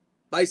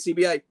by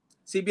CBI.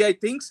 CBI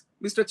thinks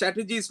Mr.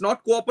 Chatterjee is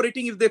not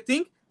cooperating if they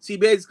think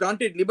CBI is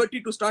granted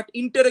liberty to start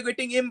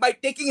interrogating him by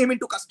taking him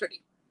into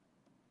custody.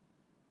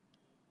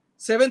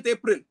 7th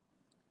April,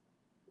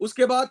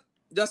 उसके बाद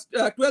just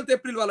 12th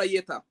April वाला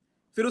ये था।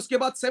 फिर उसके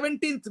बाद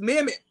 17th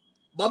May में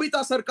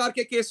बबीता सरकार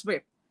के केस में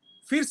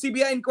फिर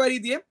सीबीआई इंक्वायरी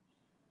दिए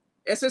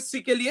एसएससी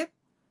के लिए।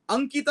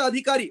 अंकिता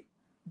अधिकारी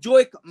जो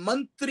एक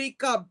मंत्री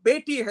का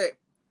बेटी है,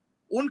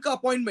 उनका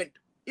अपॉइंटमेंट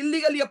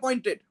इलीगली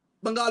अपॉइंटेड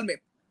बंगाल में,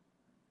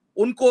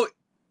 उनको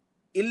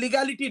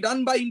illegality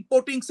done by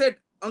importing set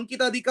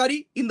Ankita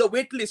अधिकारी in the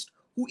wait list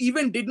who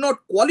even did not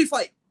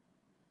qualify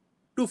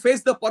to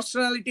face the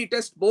personality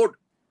test board.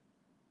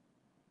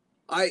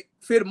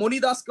 फिर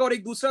मोनीदास का और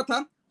एक दूसरा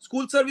था,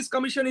 school service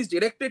commission is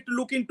directed to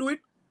look into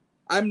it.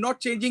 I am not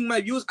changing my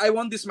views. I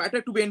want this matter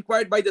to be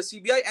inquired by the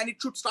CBI and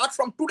it should start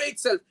from today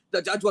itself.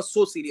 The judge was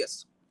so serious.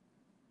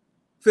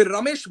 फिर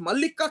रमेश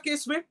मल्लिक का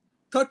case में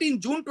 13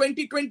 जून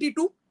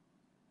 2022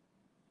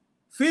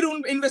 फिर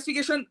उन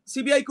investigation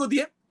CBI को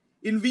दिए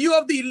in view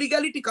of the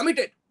illegality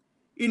committed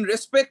in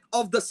respect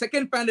of the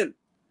second panel,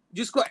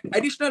 जिसको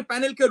additional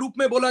panel के रूप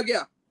में बोला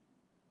गया,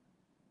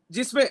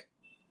 जिसमें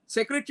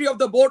secretary of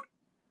the board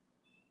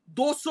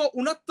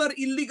 269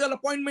 illegal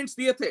appointments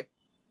दिए थे,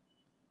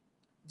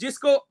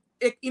 जिसको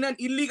एक इन एन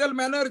इलीगल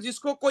मैनर,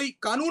 जिसको कोई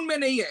कानून में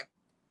नहीं है,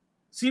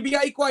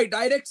 CBI को I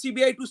direct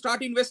CBI to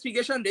start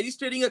investigation,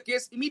 registering a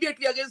case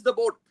immediately against the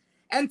board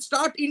and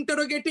start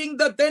interrogating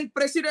the then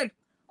president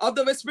of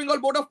the West Bengal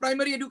Board of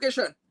Primary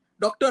Education,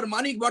 Dr.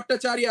 Manik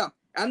Bhattacharya,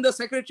 and the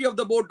secretary of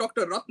the board,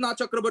 Dr. Ratna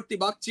Chakrabarti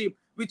Bagchi,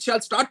 which shall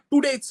start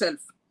today itself.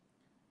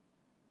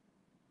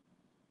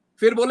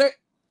 फिर बोले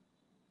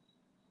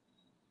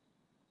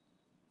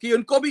कि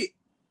उनको भी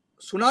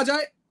सुना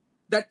जाए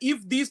that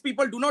if these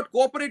people do not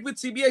cooperate with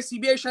CBI,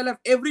 CBI shall have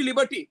every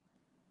liberty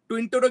to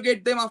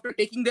interrogate them after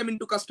taking them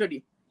into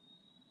custody.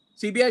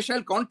 CBI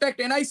shall contact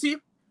NIC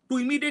to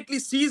immediately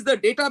seize the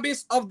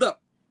database of the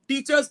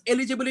teachers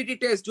eligibility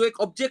test, जो एक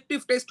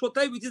objective test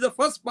होता है, which is the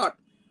first part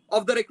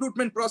of the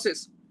recruitment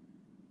process,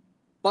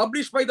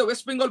 published by the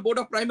West Bengal Board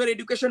of Primary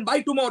Education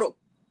by tomorrow,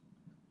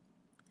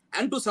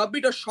 and to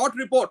submit a short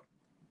report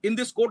in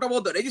this court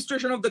about the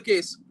registration of the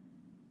case,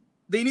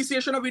 the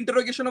initiation of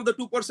interrogation of the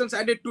two persons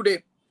added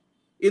today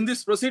in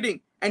this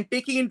proceeding, and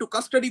taking into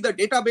custody the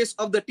database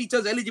of the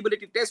teachers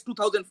eligibility test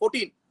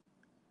 2014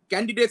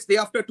 candidates day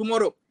after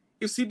tomorrow.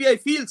 If CBI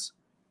feels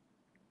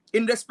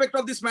in respect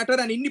of this matter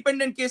an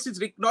independent case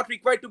is not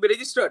required to be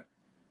registered,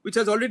 which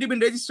has already been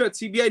registered,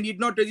 CBI need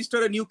not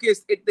register a new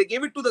case. They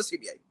gave it to the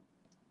CBI.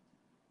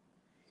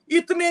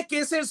 इतने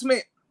cases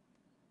में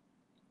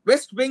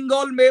waste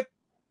Bengal में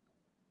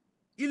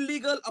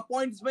illegal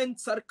appointment,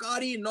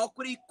 सरकारी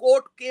नौकरी,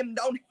 court came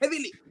down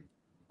heavily,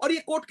 और ये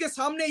court के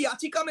सामने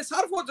याचिका में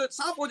साफ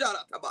हो जा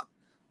रहा था बात,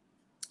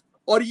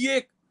 और ये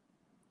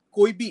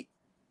कोई भी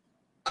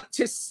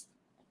अच्छे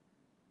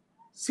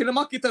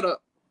सिनेमा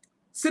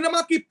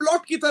की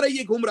प्लॉट की तरह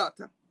ये घूम रहा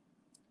था।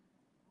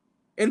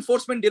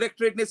 एनफोर्समेंट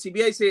डायरेक्टरेट ने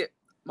सीबीआई से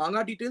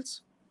मांगा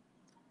डिटेल्स।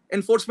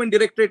 एनफोर्समेंट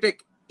डायरेक्टरेट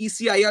एक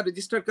ECIR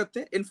रजिस्टर करते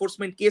हैं,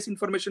 enforcement case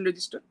information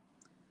register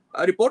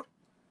report.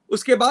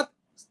 उसके बाद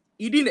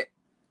ईडी ने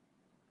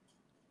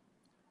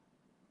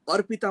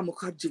अर्पिता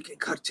मुखर्जी के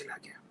घर चला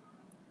गया।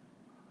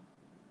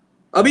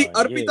 अभी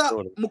अर्पिता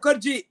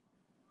मुखर्जी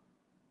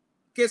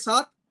के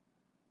साथ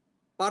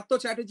पार्थो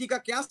चैटर्जी का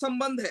क्या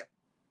संबंध है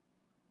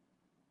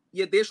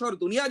ये देश और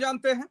दुनिया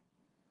जानते हैं।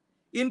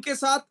 इनके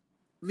साथ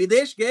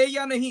विदेश गए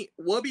या नहीं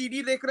वह भी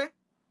ईडी देख रहे।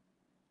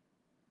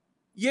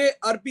 ये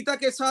अर्पिता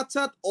के साथ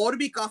साथ और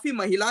भी काफी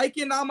महिलाएं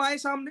के नाम आए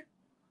सामने।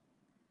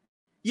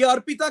 ये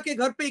अर्पिता के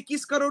घर पे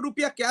 21 करोड़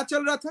रुपया क्या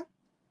चल रहा था,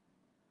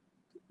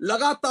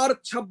 लगातार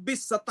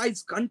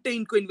 26-27 घंटे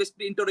इनको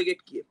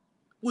इंटरोगेट किए,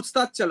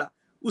 पूछताछ चला,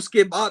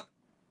 उसके बाद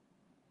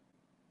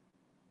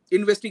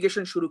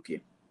इन्वेस्टिगेशन शुरू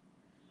किए।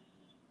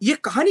 ये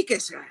कहानी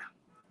कैसे आया,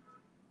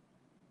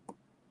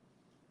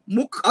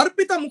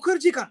 अर्पिता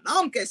मुखर्जी का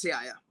नाम कैसे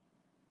आया,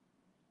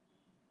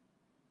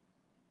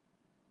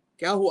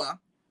 क्या हुआ?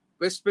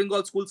 West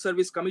Bengal school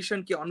service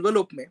commission के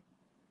एनवेलप में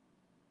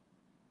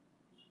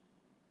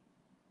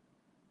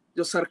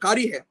जो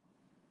सरकारी है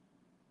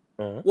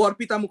वो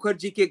अर्पिता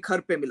मुखर्जी के घर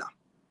पे मिला,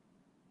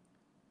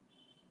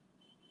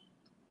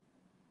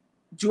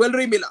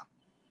 ज्वेलरी मिला,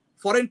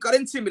 फॉरेन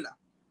करेंसी मिला।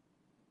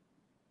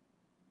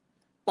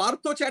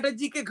 पार्थो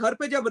चैटर्जी के घर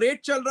पे जब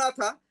रेड चल रहा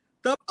था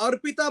तब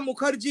अर्पिता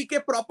मुखर्जी के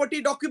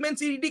प्रॉपर्टी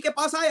डॉक्यूमेंट्स ईडी के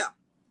पास आया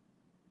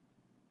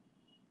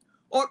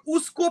और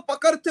उसको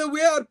पकड़ते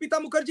हुए अर्पिता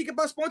मुखर्जी के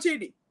पास पहुंचे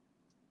ईडी।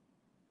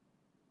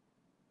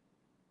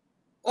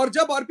 और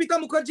जब अर्पिता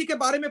मुखर्जी के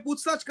बारे में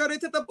पूछताछ कर रहे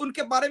थे तब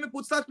उनके बारे में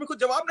पूछताछ में कुछ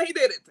जवाब नहीं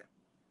दे रहे थे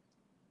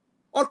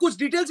और कुछ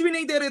डिटेल्स भी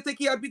नहीं दे रहे थे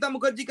कि अर्पिता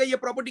मुखर्जी का ये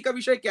प्रॉपर्टी का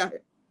विषय क्या है।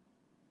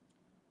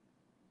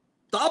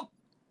 तब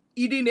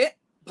ईडी ने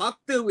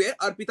भागते हुए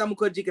अर्पिता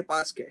मुखर्जी के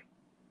पास गए,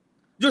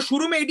 जो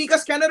शुरू में ईडी का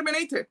स्कैनर में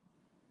नहीं थे।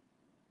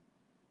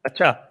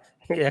 अच्छा,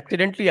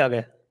 एक्सीडेंटली आ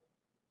गए,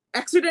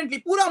 एक्सीडेंटली,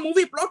 पूरा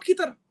मूवी प्लॉट की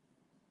तरह।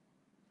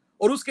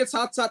 और उसके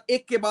साथ साथ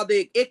एक के बाद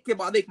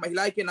एक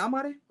महिलाएं के नाम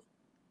आ रहे हैं।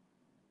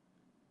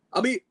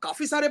 अभी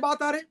काफी सारे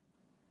बात आ रहे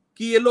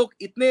कि ये लोग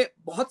इतने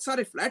बहुत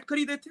सारे फ्लैट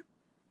खरीदे थे,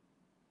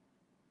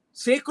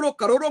 सैकड़ों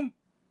करोड़ों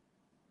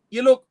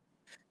ये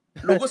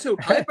लोगों से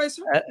उठाए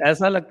पैसे।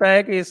 ऐसा लगता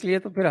है कि इसलिए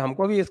तो फिर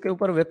हमको भी इसके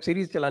ऊपर वेब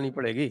सीरीज चलानी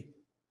पड़ेगी।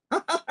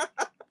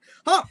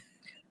 हाँ,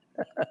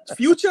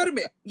 फ्यूचर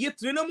में ये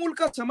तृणमूल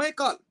का समय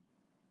काल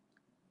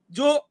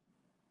जो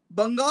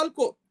बंगाल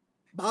को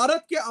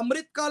भारत के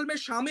अमृत काल में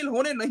शामिल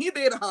होने नहीं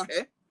दे रहा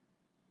है,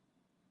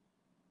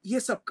 ये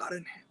सब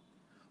कारण है।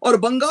 और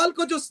बंगाल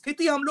को जो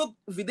स्थिति हम लोग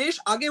विदेश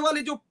आगे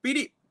वाले जो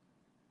पीढ़ी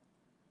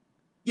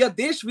या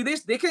देश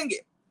विदेश देखेंगे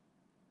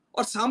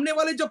और सामने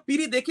वाले जो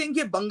पीढ़ी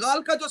देखेंगे,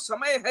 बंगाल का जो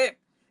समय है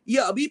ये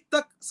अभी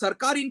तक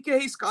सरकार इनके है,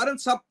 इस कारण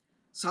सब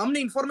सामने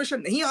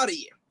इंफॉर्मेशन नहीं आ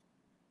रही है।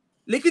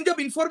 लेकिन जब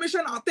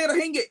इंफॉर्मेशन आते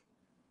रहेंगे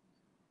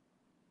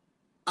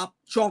आप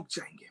चौंक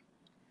जाएंगे।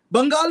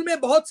 बंगाल में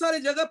बहुत सारे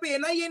जगह पे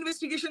एनआईए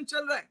इन्वेस्टिगेशन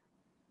चल रहा है।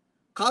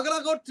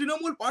 खागरागढ़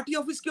तृणमूल पार्टी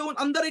ऑफिस के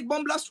अंदर एक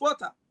बम ब्लास्ट हुआ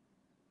था,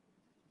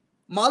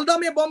 मालदा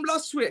में बम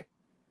ब्लास्ट हुए,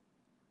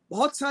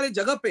 बहुत सारे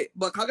जगह पे,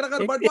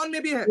 खागरागढ़ बर्डवान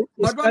में भी है,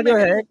 बर्डवान में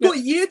है। तो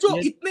ये जो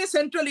इतने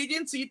सेंट्रल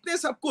एजेंसी, इतने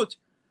सब कुछ,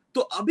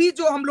 तो अभी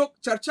जो हम लोग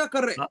चर्चा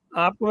कर रहे हैं।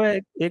 आपको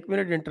मैं 1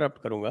 मिनट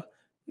इंटरप्ट करूंगा।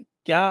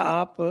 क्या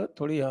आप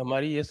थोड़ी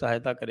हमारी ये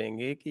सहायता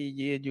करेंगे कि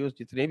ये जो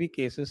जितने भी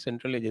केसेस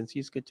सेंट्रल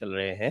एजेंसीज के चल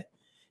रहे हैं,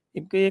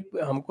 इनके एक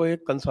हमको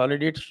एक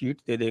कंसोलिडेट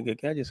शीट दे देंगे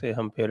क्या, जिसे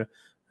हम फिर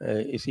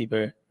इसी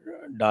पे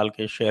डाल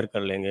के शेयर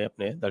कर लेंगे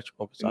अपने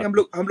दर्शकों के साथ में, हम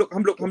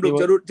क्योंकि लोग वो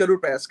जरूर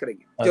प्रयास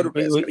करेंगे, जरूर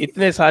प्रयास करेंगे।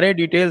 इतने सारे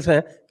डिटेल्स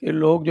हैं कि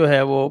लोग जो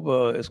है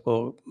वो इसको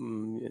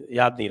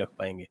याद नहीं रख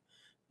पाएंगे।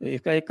 तो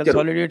इसका एक जरूर।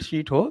 कंसोलिडेट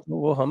शीट हो तो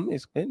वो हम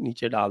इसके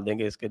नीचे डाल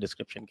देंगे, इसके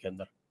डिस्क्रिप्शन के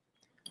अंदर।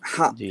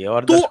 हाँ जी,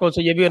 और तो दर्शकों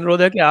से ये भी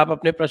अनुरोध है कि आप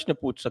अपने प्रश्न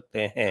पूछ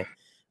सकते हैं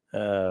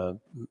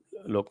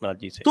लोकनाथ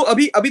जी से। तो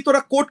अभी थोड़ा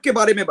कोर्ट के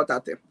बारे में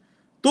बताते हैं।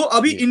 तो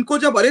अभी जी इनको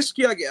जब अरेस्ट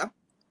किया गया,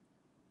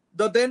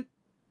 देन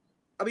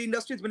अभी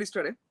इंडस्ट्रीज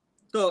मिनिस्टर है,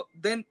 तो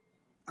देन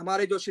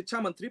हमारे जो शिक्षा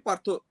मंत्री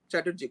पार्थो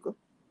चैटर्जी को,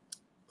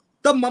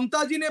 तब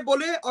ममता जी ने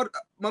बोले, और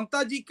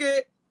ममता जी के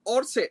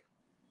ओर से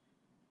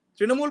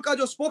तृणमूल का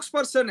जो स्पोक्स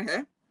पर्सन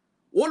है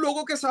वो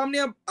लोगों के सामने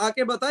अब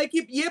आके बताए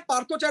कि ये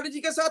पार्थो चैटर्जी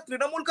के साथ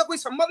तृणमूल का कोई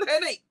संबंध है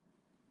नहीं।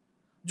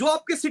 जो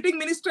आपके सिटिंग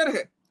मिनिस्टर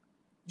है,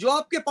 जो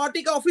आपके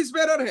पार्टी का ऑफिस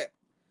बेरर है,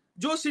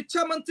 जो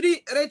शिक्षा मंत्री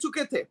रह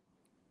चुके थे,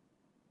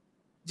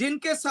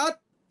 जिनके साथ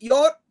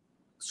your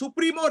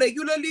supremo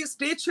regularly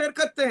stage share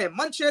करते हैं,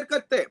 मंच शेयर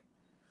करते हैं,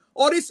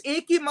 और इस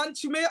एक ही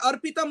मंच में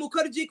अर्पिता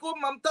मुखर्जी को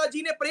ममता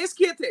जी ने प्रेस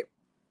किए थे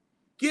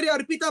कि रे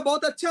अर्पिता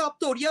बहुत अच्छा, आप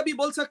तो उड़िया भी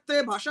बोल सकते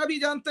हैं, भाषा भी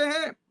जानते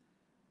हैं,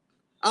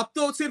 आप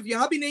तो सिर्फ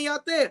यहां भी नहीं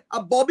आते,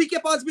 अब बॉबी के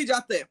पास भी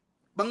जाते हैं,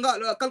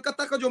 बंगाल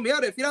कलकत्ता का जो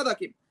मेयर है फिराद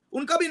हकीम,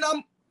 उनका भी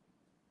नाम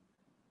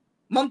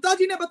ममता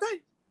जी ने बताया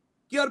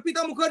कि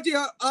अर्पिता मुखर्जी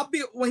आप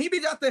भी वहीं भी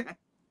जाते हैं,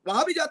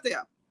 वहां भी जाते हैं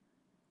आप।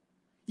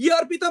 ये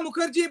अर्पिता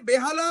मुखर्जी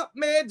बेहाला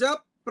में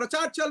जब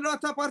प्रचार चल रहा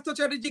था पार्थो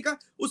चैटर्जी का,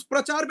 उस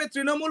प्रचार में,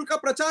 तृणमूल का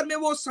प्रचार में,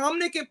 वो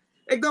सामने के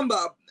एकदम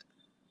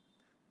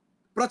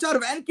प्रचार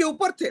वैन के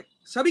ऊपर थे,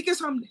 सभी के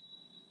सामने।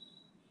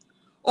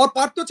 और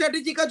पार्थो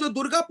चैटर्जी का जो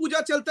दुर्गा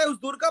पूजा चलता है, उस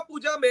दुर्गा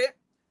पूजा में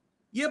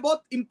ये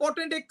बहुत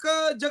इंपॉर्टेंट एक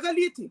जगह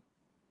ली थी।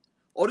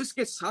 और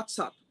इसके साथ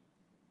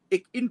साथ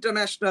एक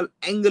इंटरनेशनल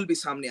एंगल भी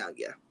सामने आ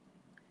गया।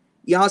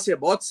 यहां से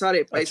बहुत सारे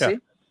अच्छा। पैसे,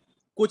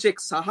 कुछ एक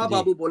साहा जी।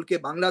 बाबू बोल के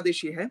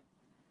बांग्लादेशी है,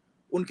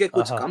 उनके हाँ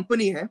कुछ हाँ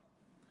कंपनी है,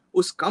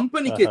 उस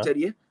कंपनी हाँ के हाँ।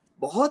 जरिए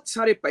बहुत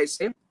सारे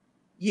पैसे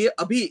ये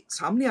अभी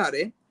सामने आ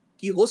रहे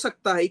कि हो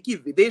सकता है कि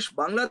विदेश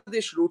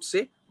बांग्लादेश रूट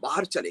से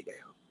बाहर चले गए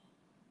हो,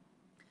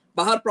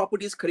 बाहर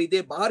प्रॉपर्टीज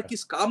खरीदे, बाहर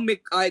किस काम में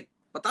आए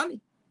पता नहीं,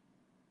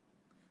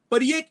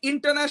 पर ये एक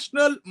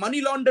इंटरनेशनल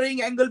मनी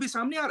लॉन्ड्रिंग एंगल भी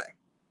सामने आ रहा है।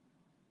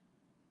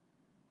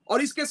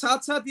 और इसके साथ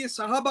साथ ये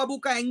साहा बाबू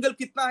का एंगल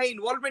कितना है,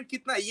 इन्वॉल्वमेंट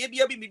कितना है, ये भी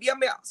अभी मीडिया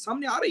में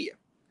सामने आ रही है।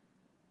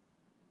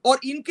 और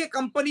इनके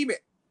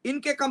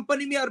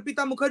कंपनी में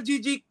अर्पिता मुखर्जी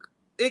जी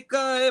एक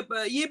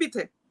ये भी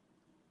थे,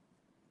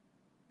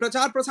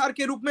 प्रचार प्रसार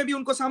के रूप में भी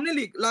उनको सामने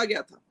ला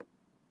गया था,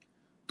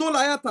 तो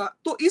लाया था।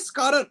 तो इस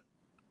कारण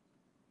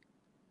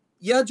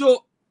यह जो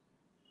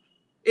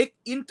एक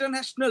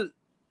इंटरनेशनल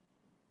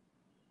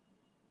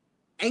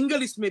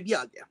एंगल इसमें भी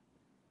आ गया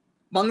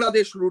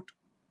बांग्लादेश रूट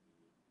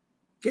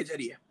के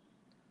जरिए।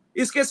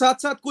 इसके साथ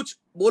साथ कुछ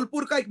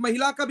बोलपुर का एक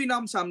महिला का भी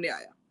नाम सामने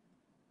आया,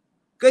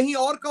 कहीं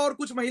और का और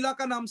कुछ महिला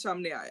का नाम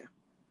सामने आया।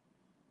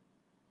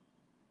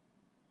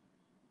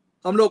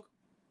 हम लोग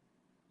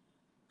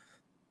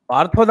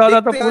पार्थो दादा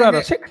तो देखते आए पूरा हैं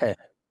रसिक है।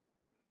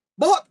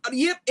 बहुत।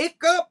 ये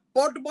एक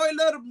पॉट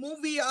बॉयलर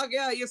मूवी आ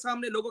गया ये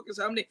सामने, लोगों के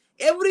सामने,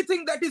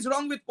 everything that is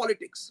wrong with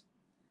politics.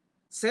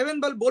 Seven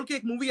बल बोल के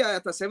एक मूवी आया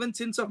था, सेवन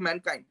सिंस ऑफ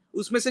मैनकाइंड,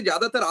 उसमें से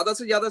ज्यादातर, आधा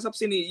से ज्यादा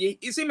सबसे नहीं, ये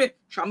इसी में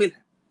शामिल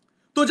है।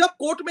 तो जब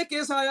कोर्ट में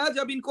केस आया,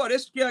 जब इनको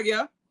अरेस्ट किया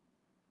गया,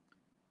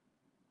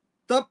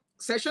 तब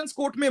सेशंस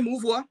कोर्ट में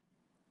मूव हुआ,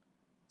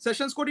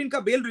 सेशंस कोर्ट इनका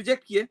बेल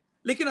रिजेक्ट किए,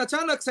 लेकिन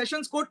अचानक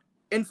सेशंस कोर्ट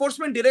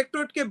एनफोर्समेंट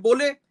डायरेक्टरेट के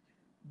बोले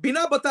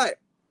बिना बताए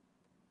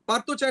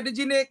पार्थो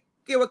चैटर्जी ने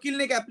के वकील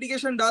ने एक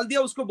एप्लीकेशन डाल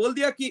दिया, उसको बोल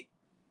दिया कि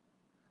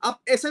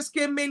आप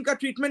एसएसकेएम में इनका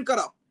ट्रीटमेंट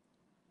कराओ,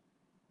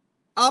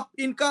 आप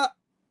इनका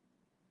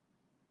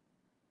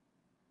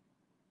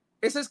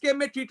एसएसकेएम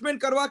में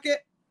ट्रीटमेंट करवा के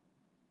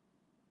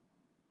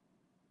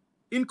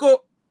इनको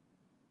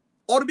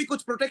और भी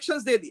कुछ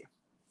प्रोटेक्शंस दे दिए।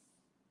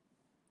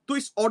 तो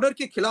इस ऑर्डर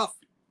के खिलाफ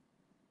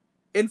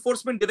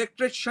एनफोर्समेंट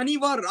डायरेक्टरेट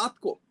शनिवार रात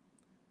को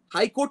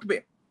हाई कोर्ट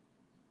में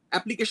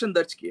एप्लीकेशन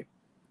दर्ज किए,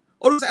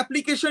 और उस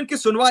एप्लीकेशन की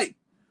सुनवाई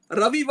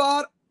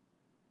रविवार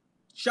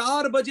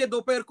 4 बजे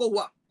दोपहर को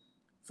हुआ,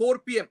 4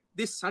 PM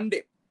this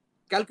Sunday.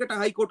 Calcutta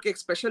high court के एक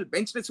स्पेशल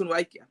बेंच ने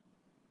सुनवाई किया।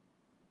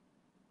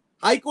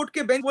 हाई कोर्ट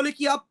के बेंच बोले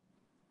कि आप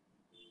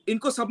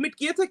इनको सबमिट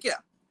किए थे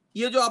क्या,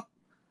 ये जो आप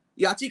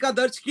याचिका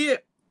दर्ज किए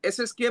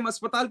एसएसकेएम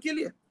अस्पताल के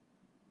लिए?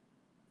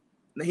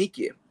 नहीं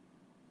किए।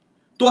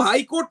 तो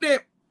हाई कोर्ट ने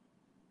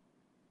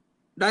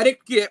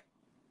डायरेक्ट किए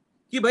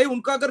कि भाई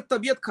उनका अगर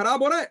तबीयत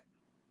खराब हो रहा है,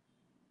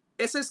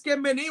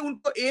 एसएसकेएम में नहीं,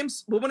 उनको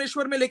एम्स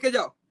भुवनेश्वर में लेके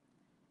जाओ,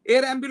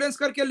 एयर एम्बुलेंस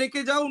करके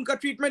लेके जाओ, उनका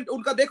ट्रीटमेंट,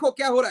 उनका देखो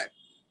क्या हो रहा है।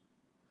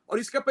 और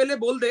इसके पहले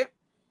बोल दे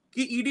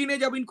कि ईडी ने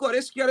जब इनको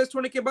अरेस्ट किया, अरेस्ट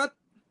होने के बाद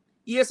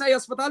ईएसआई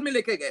अस्पताल में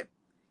लेके गए,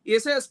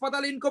 ईएसआई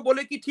अस्पताल इनको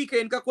बोले कि ठीक है,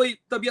 इनका कोई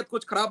तबीयत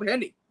कुछ खराब है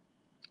नहीं।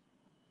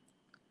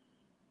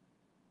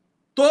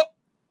 तो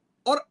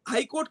और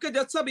हाईकोर्ट के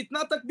जज साहब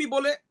इतना तक भी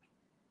बोले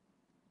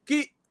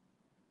कि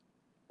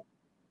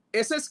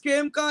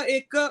SSKM का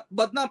एक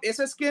बदनाम,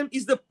 SSKM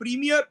is the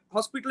premier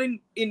hospital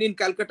in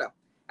Calcutta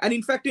and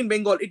in fact in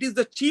Bengal. It is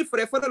the chief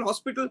referral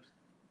hospital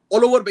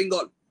all over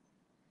Bengal.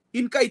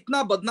 इनका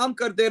इतना बदनाम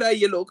कर दे रहा है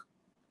ये लोग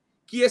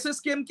कि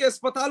SSKM के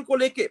अस्पताल को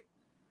लेके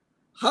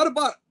हर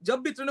बार जब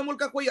भी तृणमूल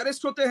का कोई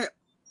अरेस्ट होते हैं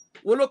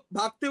वो लोग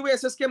भागते हुए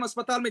SSKM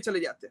अस्पताल में चले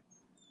जाते हैं।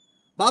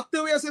 भागते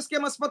हुए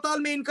SSKM अस्पताल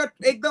में इनका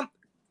एकदम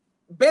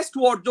बेस्ट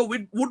वार्ड जो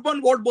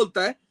वुडबर्न वार्ड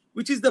बोलता है,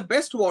 which is the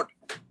best ward,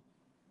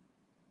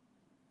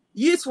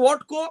 इस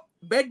वार्ड को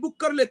बेड बुक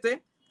कर लेते।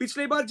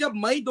 पिछली बार जब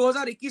मई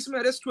 2021 में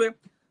अरेस्ट हुए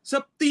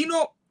सब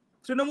तीनों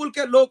तृणमूल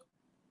के लोग,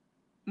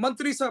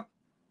 मंत्री सब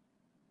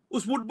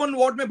उस वुडबर्न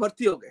वार्ड में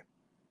भर्ती हो गए।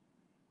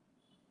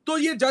 तो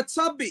ये जज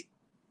साहब भी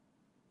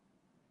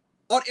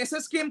और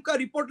SSKM का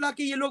रिपोर्ट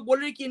लाके ये लोग बोल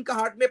रहे हैं कि इनका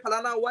हार्ट में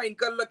फलाना हुआ,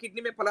 इनका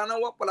किडनी में फलाना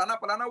हुआ,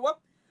 फलाना हुआ।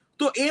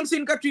 तो एम्स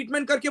इनका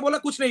ट्रीटमेंट करके बोला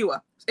कुछ नहीं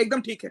हुआ,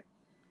 एकदम ठीक है।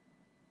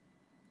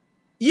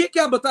 ये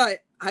क्या बताए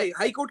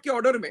हाई कोर्ट के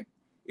ऑर्डर में,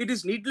 it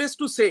is needless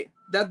to say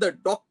that the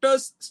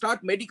doctors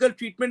start medical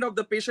treatment of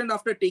the patient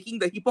after taking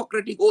the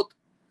Hippocratic oath.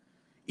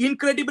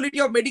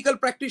 Incredibility of medical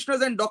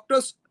practitioners and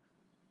doctors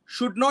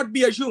should not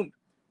be assumed.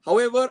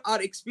 However,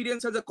 our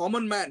experience as a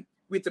common man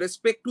with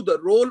respect to the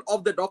role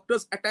of the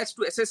doctors attached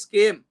to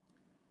SSKM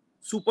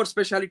super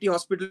specialty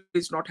hospital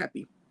is not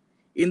happy.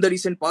 In the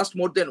recent past,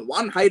 more than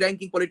one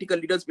high-ranking political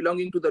leaders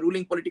belonging to the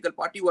ruling political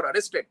party were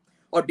arrested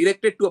or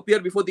directed to appear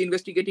before the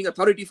investigating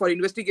authority for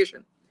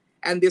investigation,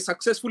 and they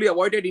successfully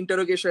avoided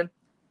interrogation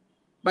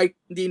by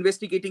the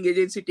investigating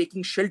agency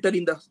taking shelter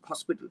in the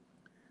hospital.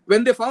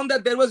 When they found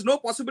that there was no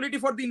possibility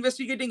for the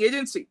investigating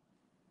agency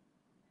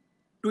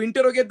to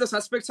interrogate the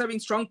suspects having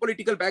strong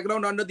political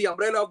background under the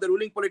umbrella of the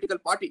ruling political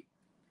party,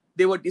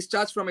 they were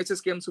discharged from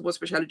SSKM Super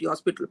Speciality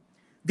Hospital.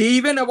 They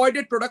even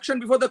avoided production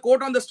before the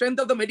court on the strength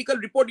of the medical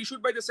report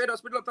issued by the said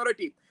hospital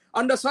authority.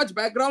 Under such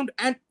background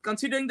and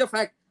considering the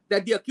fact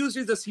that the accused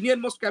is the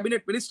senior-most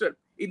cabinet minister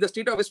in the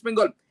state of West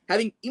Bengal,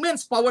 having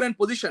immense power and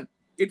position,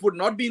 it would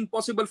not be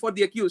impossible for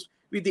the accused,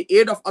 with the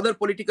aid of other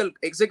political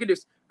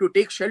executives, to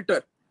take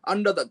shelter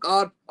under the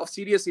garb of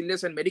serious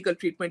illness and medical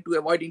treatment to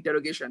avoid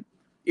interrogation.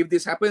 If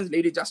this happens,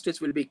 Lady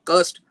Justice will be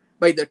cursed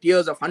by the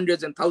tears of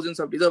hundreds and thousands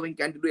of deserving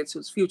candidates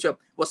whose future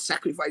was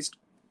sacrificed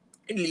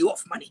in lieu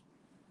of money.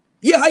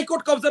 ये high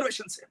court का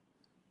observation है।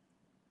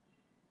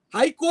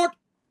 High court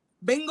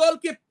Bengal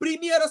के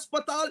premiere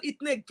अस्पताल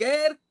इतने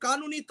गैर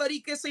कानूनी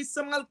तरीके से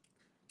इस्तेमाल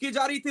की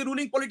जा रही थी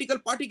रूलिंग पॉलिटिकल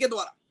पार्टी के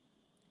द्वारा।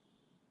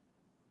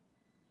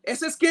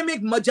 SSKM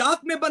एक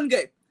मजाक में बन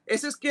गए।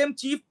 SSKM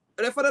चीफ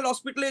रेफरल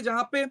हॉस्पिटल है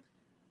जहां पे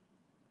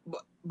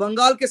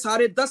बंगाल के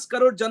सारे 10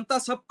 करोड़ जनता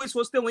सब कोई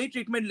सोचते वहीं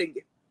ट्रीटमेंट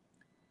लेंगे,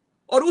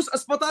 और उस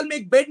अस्पताल में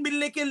एक बेड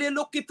मिलने के लिए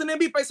लोग कितने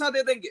भी पैसा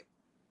दे देंगे।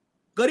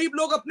 गरीब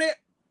लोग अपने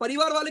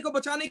परिवार वाले को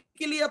बचाने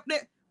के लिए अपने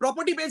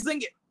प्रॉपर्टी बेच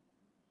देंगे,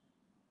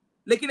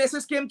 लेकिन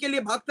SSKM के लिए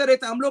भागते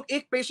रहते। हम लोग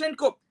एक पेशेंट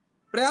को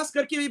प्रयास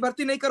करके भी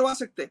भर्ती नहीं करवा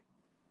सकते,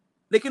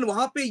 लेकिन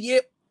वहां पे ये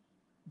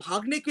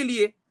भागने के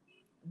लिए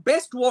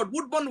बेस्ट वार्ड,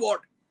 वुडबर्न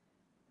वार्ड,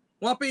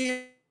 वहां पे ये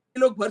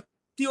लोग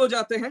भर्ती हो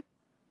जाते हैं।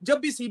 जब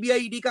भी CBI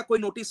ED का कोई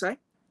नोटिस आए,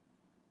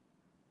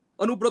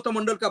 अनुब्रत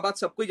मंडल का बात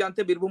सबको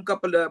जानते हैं, बीरभूम का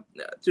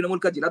तृणमूल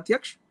का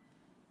जिलाध्यक्ष,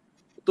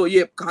 तो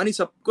ये कहानी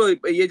सबको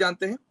ये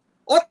जानते हैं।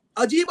 और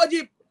अजीब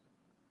अजीब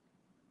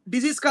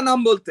डिजीज का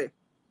नाम बोलते,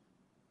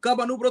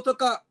 कब अनुब्रत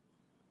का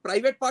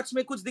प्राइवेट पार्ट्स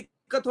में कुछ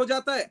दिक्कत हो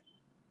जाता है।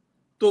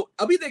 तो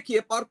अभी देखिए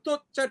पार्थो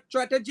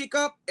चैटर्जी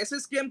का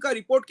SSKM का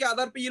रिपोर्ट के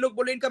आधार पे ये लोग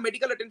बोले इनका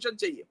मेडिकल अटेंशन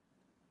चाहिए,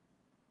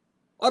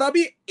 और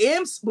अभी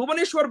एम्स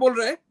भुवनेश्वर बोल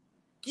रहे हैं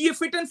कि ये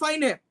फिट एंड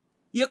फाइन है,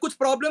 ये कुछ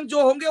प्रॉब्लम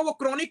जो होंगे वो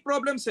क्रॉनिक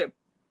प्रॉब्लम्स है,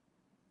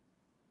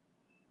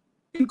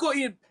 इनको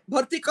ये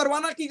भर्ती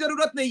करवाना की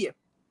जरूरत नहीं है।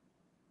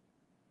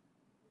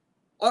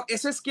 और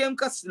SSKM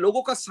का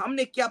लोगों का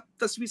सामने क्या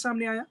तस्वीर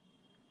सामने आया,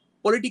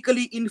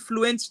 पॉलिटिकली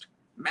इन्फ्लुएंस्ड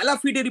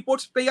मैलाफिडे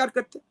रिपोर्ट्स तैयार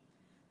करते।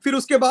 फिर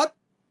उसके बाद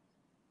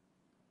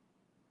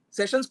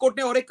सेशंस कोर्ट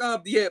ने और एक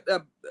ये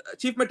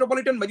चीफ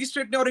मेट्रोपॉलिटन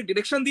मजिस्ट्रेट ने और एक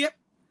डायरेक्शन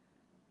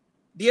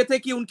दिए थे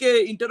कि उनके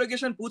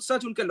इंटरोगेशन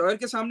पूछताछ उनके लॉयर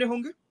के सामने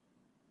होंगे,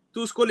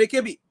 तो उसको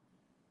लेके भी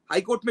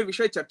हाई कोर्ट में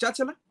विषय चर्चा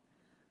चला।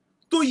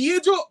 तो ये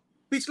जो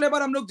पिछले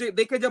बार हम लोग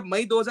देखे जब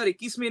मई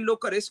 2021 में इन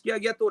लोग का अरेस्ट किया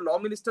गया, तो लॉ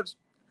मिनिस्टर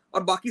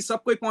और बाकी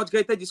सब कोई पहुंच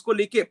गए थे, जिसको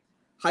लेके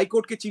हाई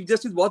कोर्ट के चीफ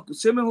जस्टिस बहुत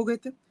गुस्से में हो गए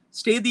थे,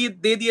 स्टे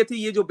दे दिए थे।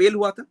 ये जो बेल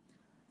हुआ था,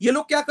 ये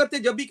लोग क्या करते,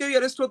 जब भी कोई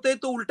अरेस्ट होते हैं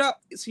तो उल्टा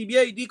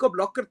CBI ED को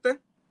ब्लॉक करते हैं,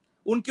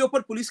 उनके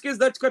ऊपर पुलिस केस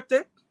दर्ज करते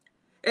हैं।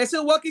 ऐसे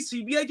हुआ कि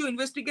CBI जो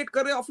इन्वेस्टिगेट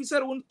कर रहे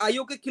ऑफिसर उन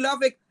आईओ के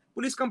खिलाफ एक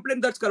पुलिस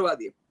कंप्लेंट दर्ज करवा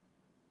दिए।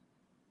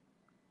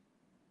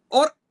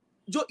 और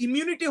जो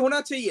इम्यूनिटी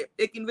होना चाहिए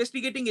एक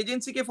इन्वेस्टिगेटिंग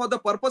एजेंसी के for the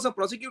purpose of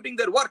prosecuting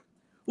their work,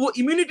 वो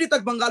इम्यूनिटी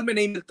तक बंगाल में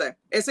नहीं मिलता है,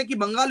 ऐसे कि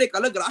बंगाल एक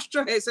अलग राष्ट्र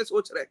है ऐसे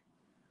सोच रहे।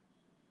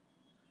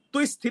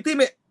 तो इस स्थिति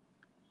में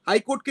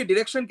हाईकोर्ट के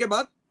डायरेक्शन के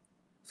बाद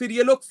फिर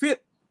ये लोग फिर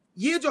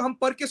ये जो हम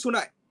पढ़ के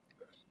सुनाए,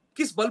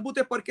 किस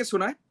बलबूते पढ़ के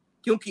सुनाए,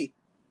 क्योंकि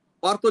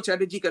पार्थो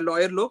चैटर्जी के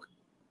लॉयर लोग,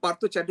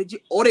 पार्थो चैटर्जी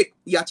और एक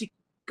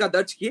याचिका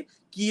दर्ज किए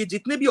कि ये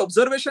जितने भी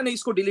ऑब्जर्वेशन है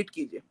इसको डिलीट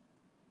कीजिए,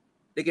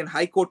 लेकिन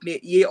हाई कोर्ट ने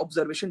ये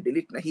ऑब्जर्वेशन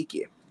डिलीट नहीं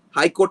किए।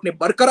 हाई कोर्ट ने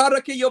बरकरार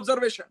रखे ये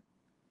ऑब्जर्वेशन।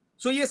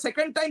 सो ये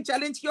सेकंड टाइम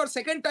चैलेंज किया और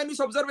सेकंड टाइम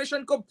इस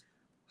ऑब्जर्वेशन को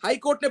हाई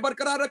कोर्ट ने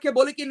बरकरार रखे,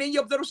 बोले कि नहीं ये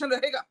ऑब्जर्वेशन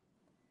रहेगा,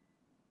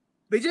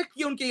 रिजेक्ट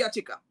की उनकी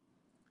याचिका।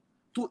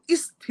 तो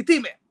इस स्थिति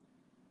में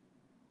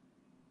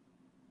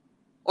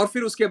और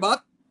फिर उसके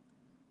बाद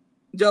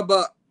जब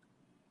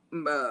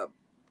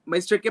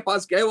मजिस्ट्रेट के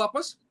पास गए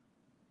वापस,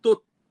 तो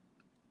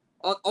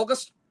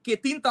अगस्त के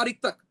 3 तारीख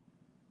तक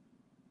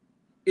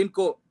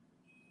इनको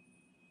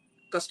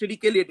कस्टडी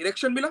के लिए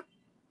डायरेक्शन मिला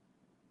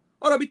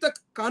और अभी तक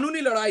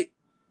कानूनी लड़ाई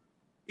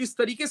इस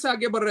तरीके से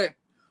आगे बढ़ रहे हैं।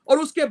 और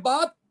उसके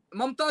बाद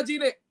ममता जी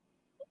ने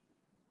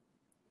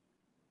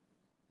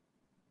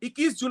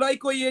 21 जुलाई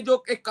को ये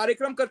जो एक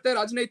कार्यक्रम करते हैं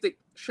राजनीतिक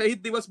शहीद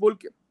दिवस बोल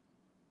के,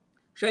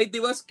 शहीद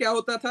दिवस क्या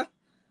होता था,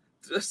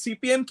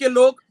 सीपीएम के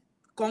लोग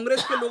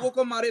कांग्रेस के लोगों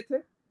को मारे थे,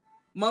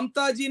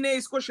 ममता जी ने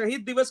इसको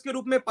शहीद दिवस के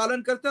रूप में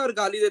पालन करते और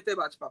गाली देते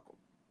भाजपा को,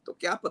 तो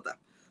क्या पता।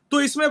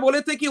 तो इसमें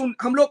बोले थे कि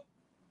हम लोग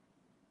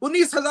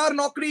 19,000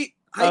 नौकरी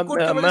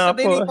हाईकोर्ट की वजह से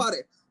दे नहीं पा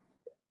रहे,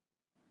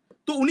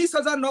 तो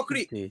 19,000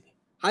 नौकरी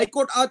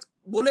हाईकोर्ट आज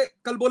बोले,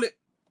 कल बोले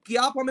कि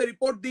आप हमें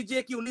रिपोर्ट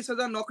दीजिए कि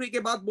 19,000 नौकरी के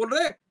बाद बोल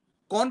रहे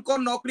कौन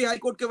कौन नौकरी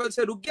हाईकोर्ट की वजह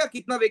से रुक गया,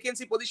 कितना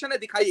वैकेंसी पोजीशन है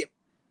दिखाइए।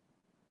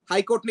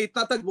 हाईकोर्ट ने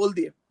इतना तक बोल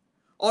दिए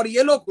और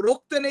ये लोग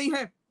रोकते नहीं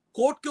है,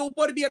 कोर्ट के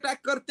ऊपर भी अटैक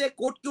करते हैं,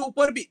 कोर्ट के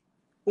ऊपर भी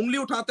उंगली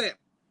उठाते हैं।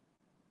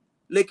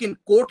 लेकिन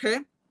कोर्ट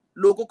है,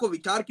 लोगों को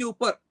विचार के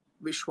ऊपर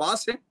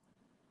विश्वास है।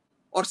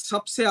 और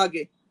सबसे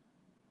आगे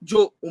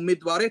जो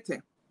उम्मीदवार थे,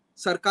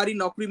 सरकारी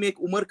नौकरी में एक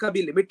उम्र का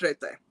भी लिमिट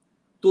रहता है,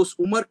 तो उस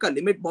उम्र का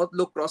लिमिट बहुत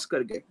लोग क्रॉस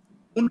कर गए।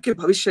 उनके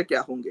भविष्य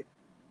क्या होंगे?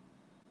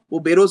 वो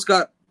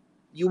बेरोजगार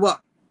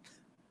युवा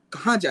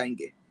कहां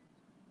जाएंगे?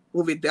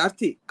 वो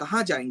विद्यार्थी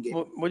कहां जाएंगे?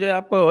 मुझे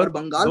आपको और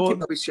बंगाल के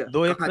भविष्य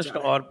दो एक कहां प्रश्न जा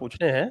रहे हैं? और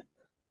पूछने हैं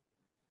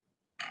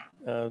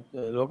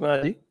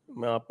लोकनाथ जी,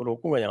 मैं आपको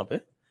रोकूंगा यहाँ पे।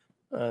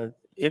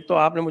 एक तो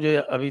आपने मुझे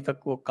अभी तक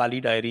वो काली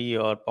डायरी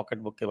और पॉकेट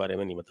बुक के बारे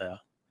में नहीं बताया,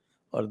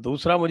 और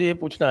दूसरा मुझे ये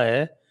पूछना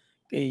है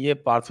कि ये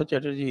पार्थो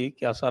चैटर्जी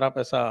क्या सारा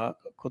पैसा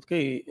खुद के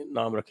ही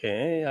नाम रखे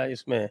हैं या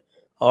इसमें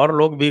और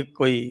लोग भी,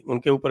 कोई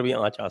उनके ऊपर भी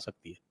आंच आ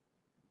सकती है?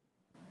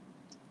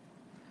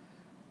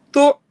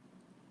 तो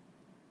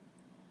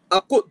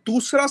आपको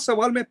दूसरा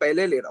सवाल मैं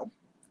पहले ले रहा हूं।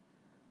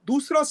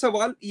 दूसरा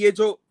सवाल, ये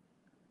जो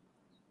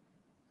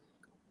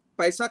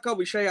पैसा का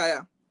विषय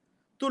आया,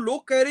 तो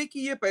लोग कह रहे कि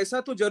ये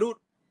पैसा तो जरूर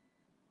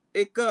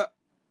एक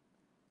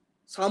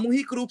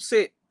सामूहिक रूप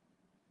से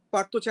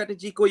पार्थो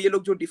चैटर्जी को ये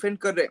लोग जो डिफेंड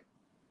कर रहे हैं,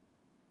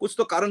 कुछ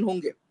तो कारण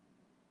होंगे।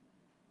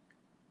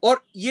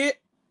 और ये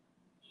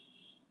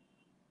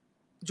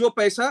जो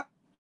पैसा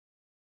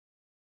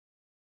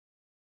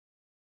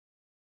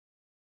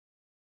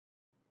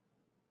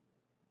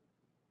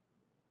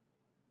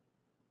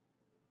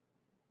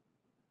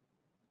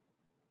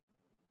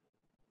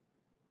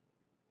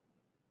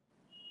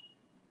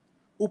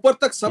ऊपर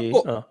तक सबको,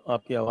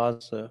 आपकी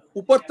आवाज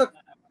ऊपर तक,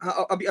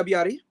 हाँ अभी अभी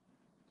आ रही है,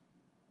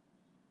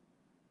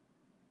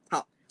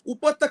 हाँ,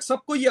 ऊपर तक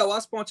सबको ये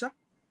आवाज पहुंचा,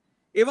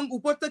 एवं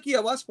ऊपर तक ये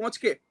आवाज पहुंच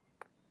के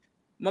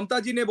ममता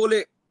जी ने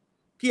बोले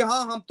कि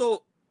हाँ हम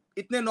तो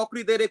इतने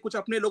नौकरी दे रहे, कुछ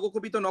अपने लोगों को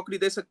भी तो नौकरी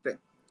दे सकते हैं।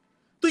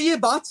 तो ये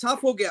बात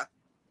साफ हो गया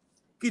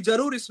कि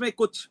जरूर इसमें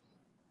कुछ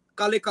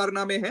काले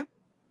कारनामे हैं।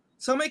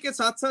 समय के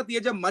साथ साथ ये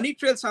जब मनी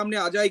ट्रेल सामने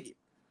आ जाएगी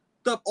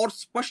तब और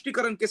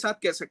स्पष्टीकरण के साथ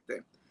कह सकते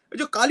हैं।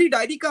 जो काली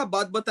डायरी का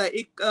बात बताए,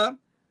 एक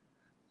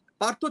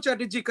पार्थो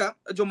चैटर्जी का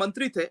जो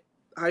मंत्री थे,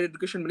 हायर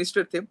एजुकेशन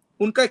मिनिस्टर थे,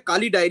 उनका एक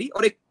काली डायरी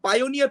और एक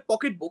पायोनियर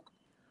पॉकेट बुक,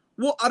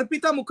 वो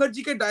अर्पिता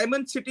मुखर्जी के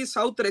डायमंड सिटी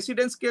साउथ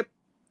रेसिडेंस के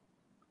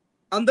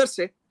अंदर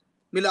से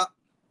मिला।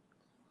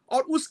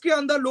 और उसके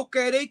अंदर लोग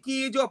कह रहे कि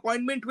ये जो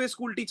अपॉइंटमेंट हुए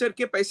स्कूल टीचर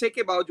के पैसे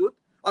के बावजूद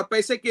और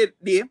पैसे के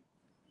लिए,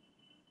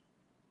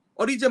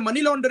 और ये जो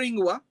मनी लॉन्ड्रिंग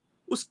हुआ,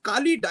 उस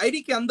काली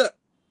डायरी के अंदर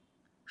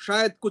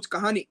शायद कुछ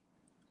कहानी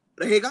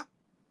रहेगा।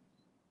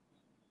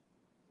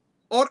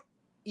 और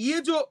ये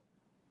जो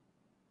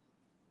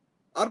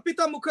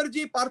अर्पिता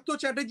मुखर्जी पार्थो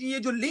चैटर्जी ये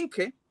जो लिंक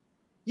है,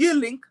 ये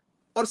लिंक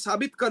और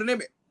साबित करने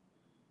में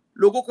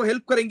लोगों को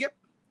हेल्प करेंगे।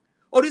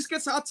 और इसके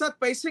साथ साथ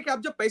पैसे के,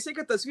 आप जब पैसे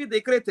के तस्वीर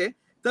देख रहे थे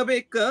तब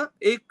एक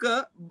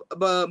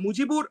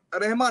मुजीबुर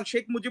रहमान,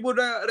 शेख मुजीबुर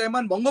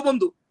रहमान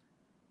बंगोबंधु,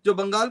 जो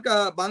बंगाल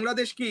का,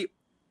 बांग्लादेश की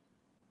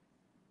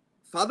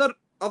फादर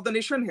ऑफ द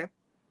नेशन है,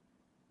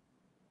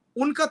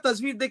 उनका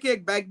तस्वीर देखे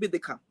एक बैग भी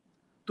दिखा।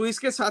 तो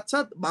इसके साथ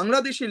साथ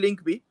बांग्लादेशी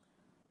लिंक भी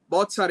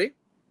बहुत सारे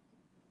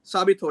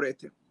साबित हो रहे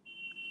थे।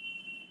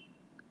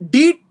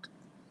 डीड,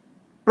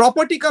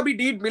 प्रॉपर्टी का भी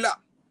डीड मिला,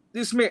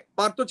 जिसमें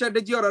पार्थो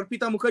चैटर्जी और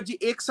अर्पिता मुखर्जी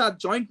एक साथ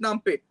जॉइंट नाम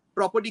पे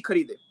प्रॉपर्टी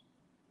खरीदे।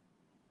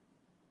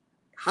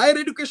 हायर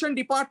एजुकेशन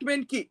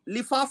डिपार्टमेंट की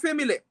लिफाफे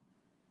मिले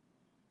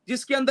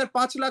जिसके अंदर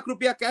 5 लाख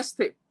रुपया कैश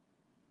थे,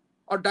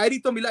 और डायरी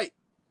तो मिलाई।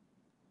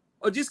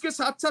 और जिसके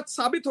साथ साथ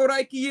साबित हो रहा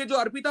है कि ये जो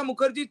अर्पिता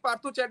मुखर्जी,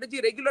 पार्थो चैटर्जी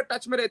रेगुलर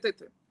टच में रहते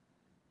थे।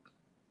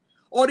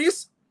 और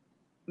इस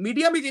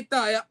मीडिया में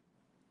जितना आया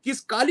कि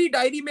इस काली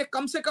डायरी में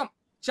कम से कम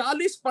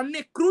 40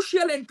 पन्ने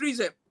क्रूशियल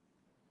एंट्रीज है,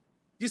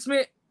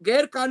 जिसमें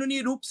गैर कानूनी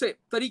रूप से,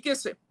 तरीके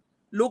से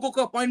लोगों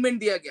को अपॉइंटमेंट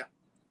दिया गया।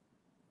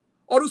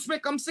 और उसमें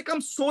कम से कम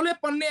 16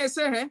 पन्ने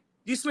ऐसे हैं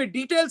जिसमें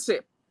डिटेल से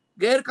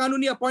गैर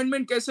कानूनी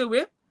अपॉइंटमेंट कैसे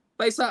हुए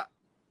पैसा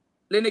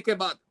लेने के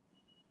बाद।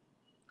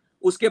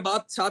 उसके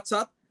बाद साथ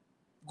साथ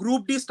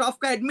ग्रुप डी स्टाफ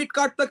का एडमिट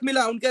कार्ड तक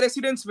मिला उनके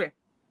रेसिडेंस में,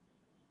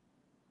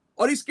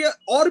 और इसके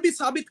और भी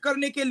साबित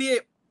करने के लिए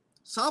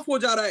साफ हो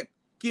जा रहा है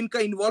कि इनका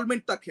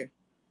इन्वॉल्वमेंट तक है।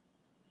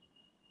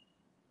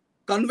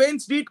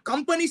 कन्वेंस डीड,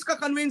 कंपनीज का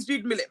कन्वेंस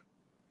डीड मिले।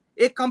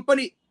 एक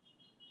कंपनी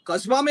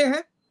कस्बा में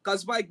है,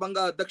 कस्बा एक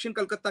दक्षिण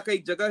कलकत्ता का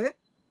एक जगह है,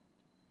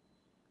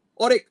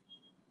 और एक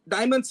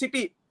डायमंड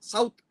सिटी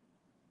साउथ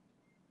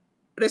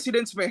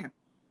रेसिडेंस में है।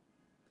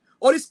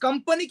 और इस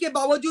कंपनी के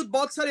बावजूद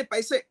बहुत सारे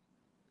पैसे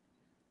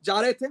जा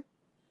रहे थे।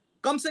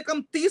 कम से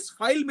कम 30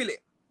 फाइल मिले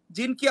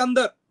जिनके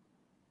अंदर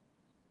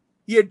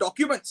ये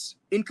डॉक्यूमेंट्स,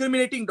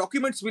 इंक्रिमिनेटिंग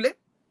डॉक्यूमेंट्स मिले।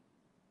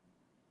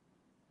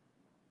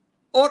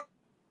 और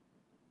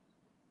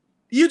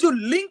ये जो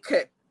लिंक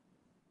है,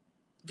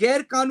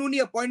 गैर कानूनी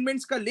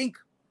अपॉइंटमेंट्स का लिंक,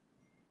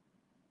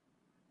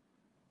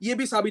 ये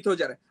भी साबित हो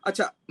जा रहा है।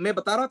 अच्छा, मैं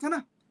बता रहा था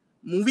ना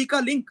मूवी का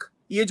लिंक,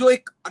 ये जो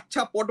एक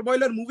अच्छा पॉट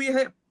बॉयलर मूवी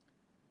है,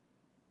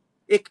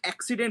 एक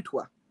एक्सीडेंट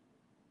हुआ,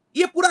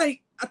 ये पूरा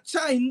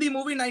अच्छा हिंदी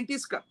मूवी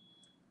 90s का।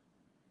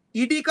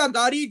 ईडी का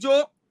गाड़ी जो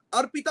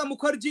अर्पिता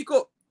मुखर्जी को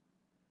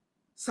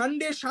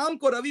संडे शाम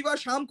को, रविवार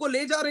शाम को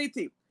ले जा रही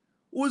थी,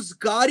 उस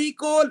गाड़ी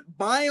को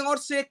बाएं ओर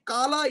से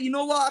काला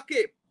इनोवा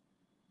आके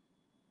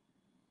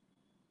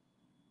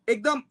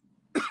एकदम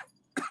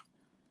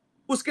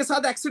उसके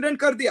साथ एक्सीडेंट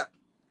कर दिया।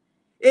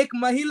 एक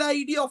महिला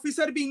ईडी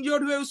ऑफिसर भी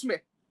इंजर्ड हुए उसमें,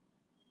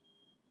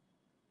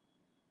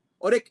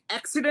 और एक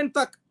एक्सीडेंट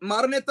तक,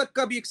 मारने तक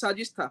का भी एक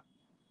साजिश था।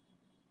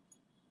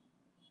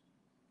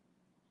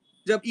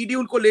 जब ईडी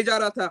उनको ले जा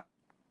रहा था,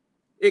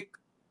 एक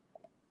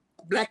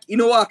ब्लैक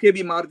इनोवा के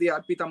भी मार दिया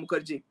अर्पिता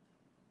मुखर्जी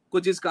को,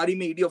 जिस गाड़ी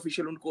में ईडी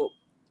ऑफिशियल उनको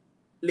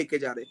लेके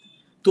जा रहे थे।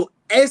 तो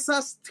ऐसा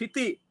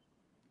स्थिति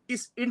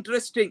इस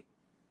इंटरेस्टिंग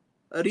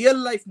रियल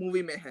लाइफ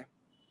मूवी में है।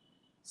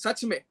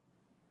 सच में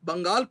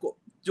बंगाल को,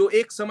 जो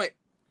एक समय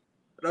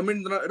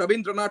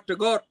रविंद्रनाथ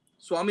टैगोर,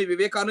 स्वामी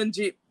विवेकानंद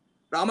जी,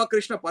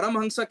 रामकृष्ण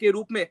परमहंस के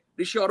रूप में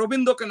ऋषि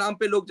अरविंदो के नाम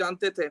पे लोग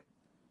जानते थे,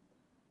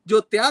 जो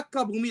त्याग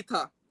का भूमि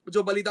था,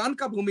 जो बलिदान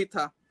का भूमि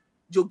था,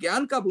 जो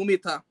ज्ञान का भूमि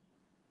था,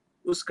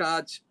 उसका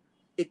आज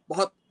एक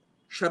बहुत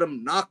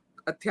शर्मनाक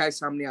अध्याय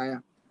सामने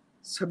आया।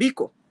 सभी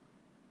को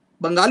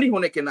बंगाली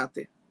होने के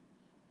नाते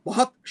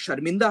बहुत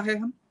शर्मिंदा है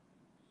हम,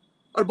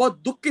 और बहुत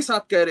दुख के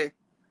साथ कह रहे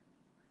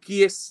कि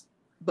ये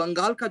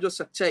बंगाल का जो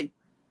सच्चाई,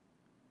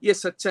 ये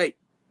सच्चाई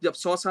जब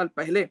 100 साल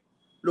पहले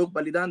लोग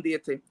बलिदान दिए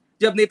थे,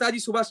 जब नेताजी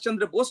सुभाष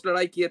चंद्र बोस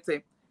लड़ाई किए थे,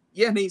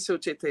 यह नहीं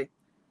सोचे थे।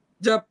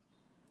 जब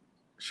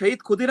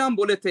शहीद खुदीराम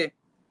बोले थे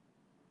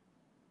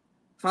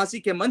फांसी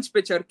के मंच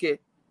पे चढ़ के,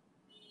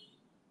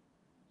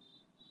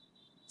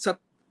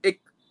 एक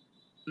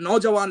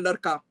नौजवान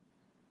लड़का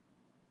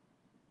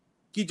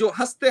कि जो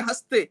हंसते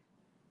हंसते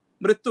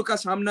मृत्यु का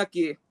सामना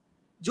किए,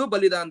 जो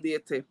बलिदान दिए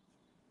थे,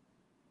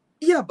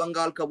 यह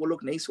बंगाल का वो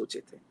लोग नहीं सोचे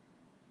थे।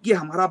 ये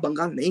हमारा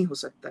बंगाल नहीं हो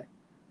सकता है।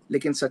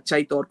 लेकिन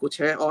सच्चाई तो और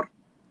कुछ है, और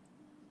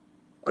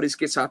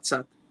इसके साथ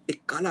साथ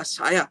एक काला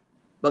साया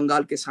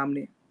बंगाल के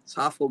सामने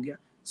साफ हो गया,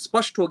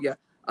 स्पष्ट हो गया।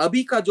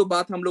 अभी का जो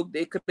बात हम लोग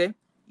देख रहे हैं,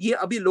 ये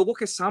अभी लोगों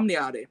के सामने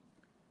आ रहे,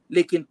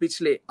 लेकिन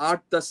पिछले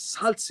 8-10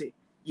 साल से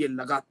ये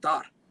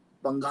लगातार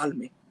बंगाल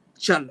में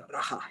चल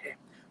रहा है।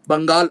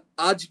 बंगाल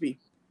आज भी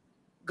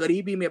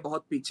गरीबी में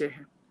बहुत पीछे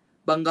है।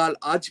 बंगाल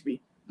आज भी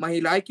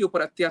महिलाएं के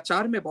ऊपर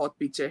अत्याचार में बहुत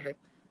पीछे है।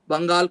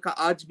 बंगाल का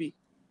आज भी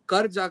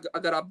कर्ज,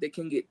 अगर आप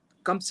देखेंगे,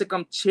 कम से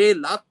कम 6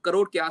 लाख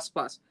करोड़ के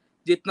आसपास,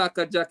 जितना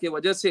कर्जा के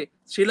वजह से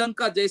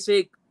श्रीलंका जैसे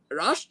एक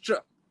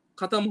राष्ट्र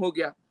खत्म हो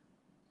गया।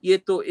 ये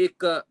तो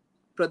एक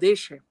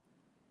प्रदेश है,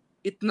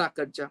 इतना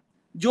कर्जा,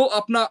 जो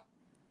अपना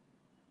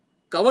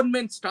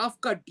गवर्नमेंट स्टाफ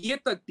का डीए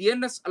तक,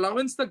 डीएनएस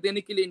अलाउंस तक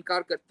देने के लिए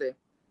इनकार करते हैं,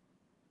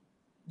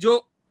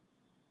 जो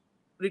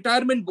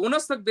रिटायरमेंट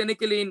बोनस तक देने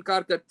के लिए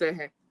इनकार करते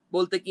हैं,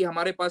 बोलते कि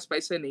हमारे पास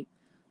पैसे नहीं,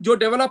 जो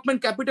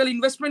डेवलपमेंट कैपिटल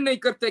इन्वेस्टमेंट नहीं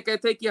करते,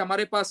 कहते कि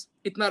हमारे पास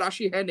इतना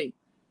राशि है नहीं।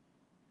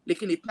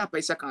 लेकिन इतना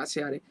पैसा कहां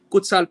से आ रहे?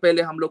 कुछ साल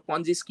पहले हम लोग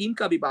पॉन्जी स्कीम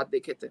का भी बात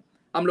देखे थे,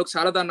 हम लोग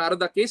शारदा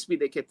नारदा केस भी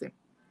देखे थे।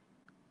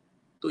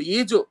 तो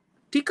ये जो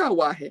टिका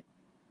हुआ है,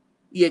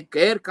 ये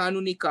गैर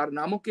कानूनी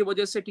कारनामों की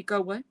वजह से टिका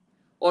हुआ है,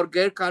 और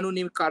गैर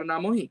कानूनी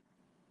कारनामों ही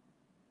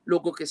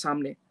लोगों के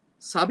सामने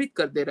साबित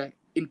कर दे रहा है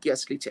इनकी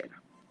असली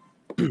चेहरा।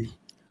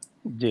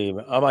 जी,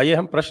 अब आइए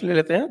हम प्रश्न ले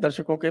लेते हैं।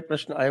 दर्शकों के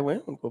प्रश्न आए हुए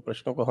हैं, उनको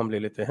प्रश्नों को हम ले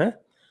लेते हैं।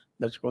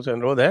 दर्शकों से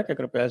अनुरोध है कि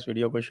कृपया इस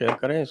वीडियो को शेयर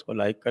करें, इसको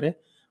लाइक करें,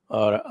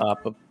 और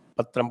आप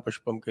पत्रम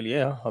पुष्पम के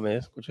लिए हमें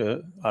कुछ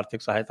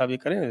आर्थिक सहायता भी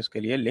करें। इसके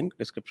लिए लिंक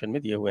डिस्क्रिप्शन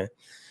में दिए हुए हैं।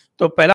 तो पहला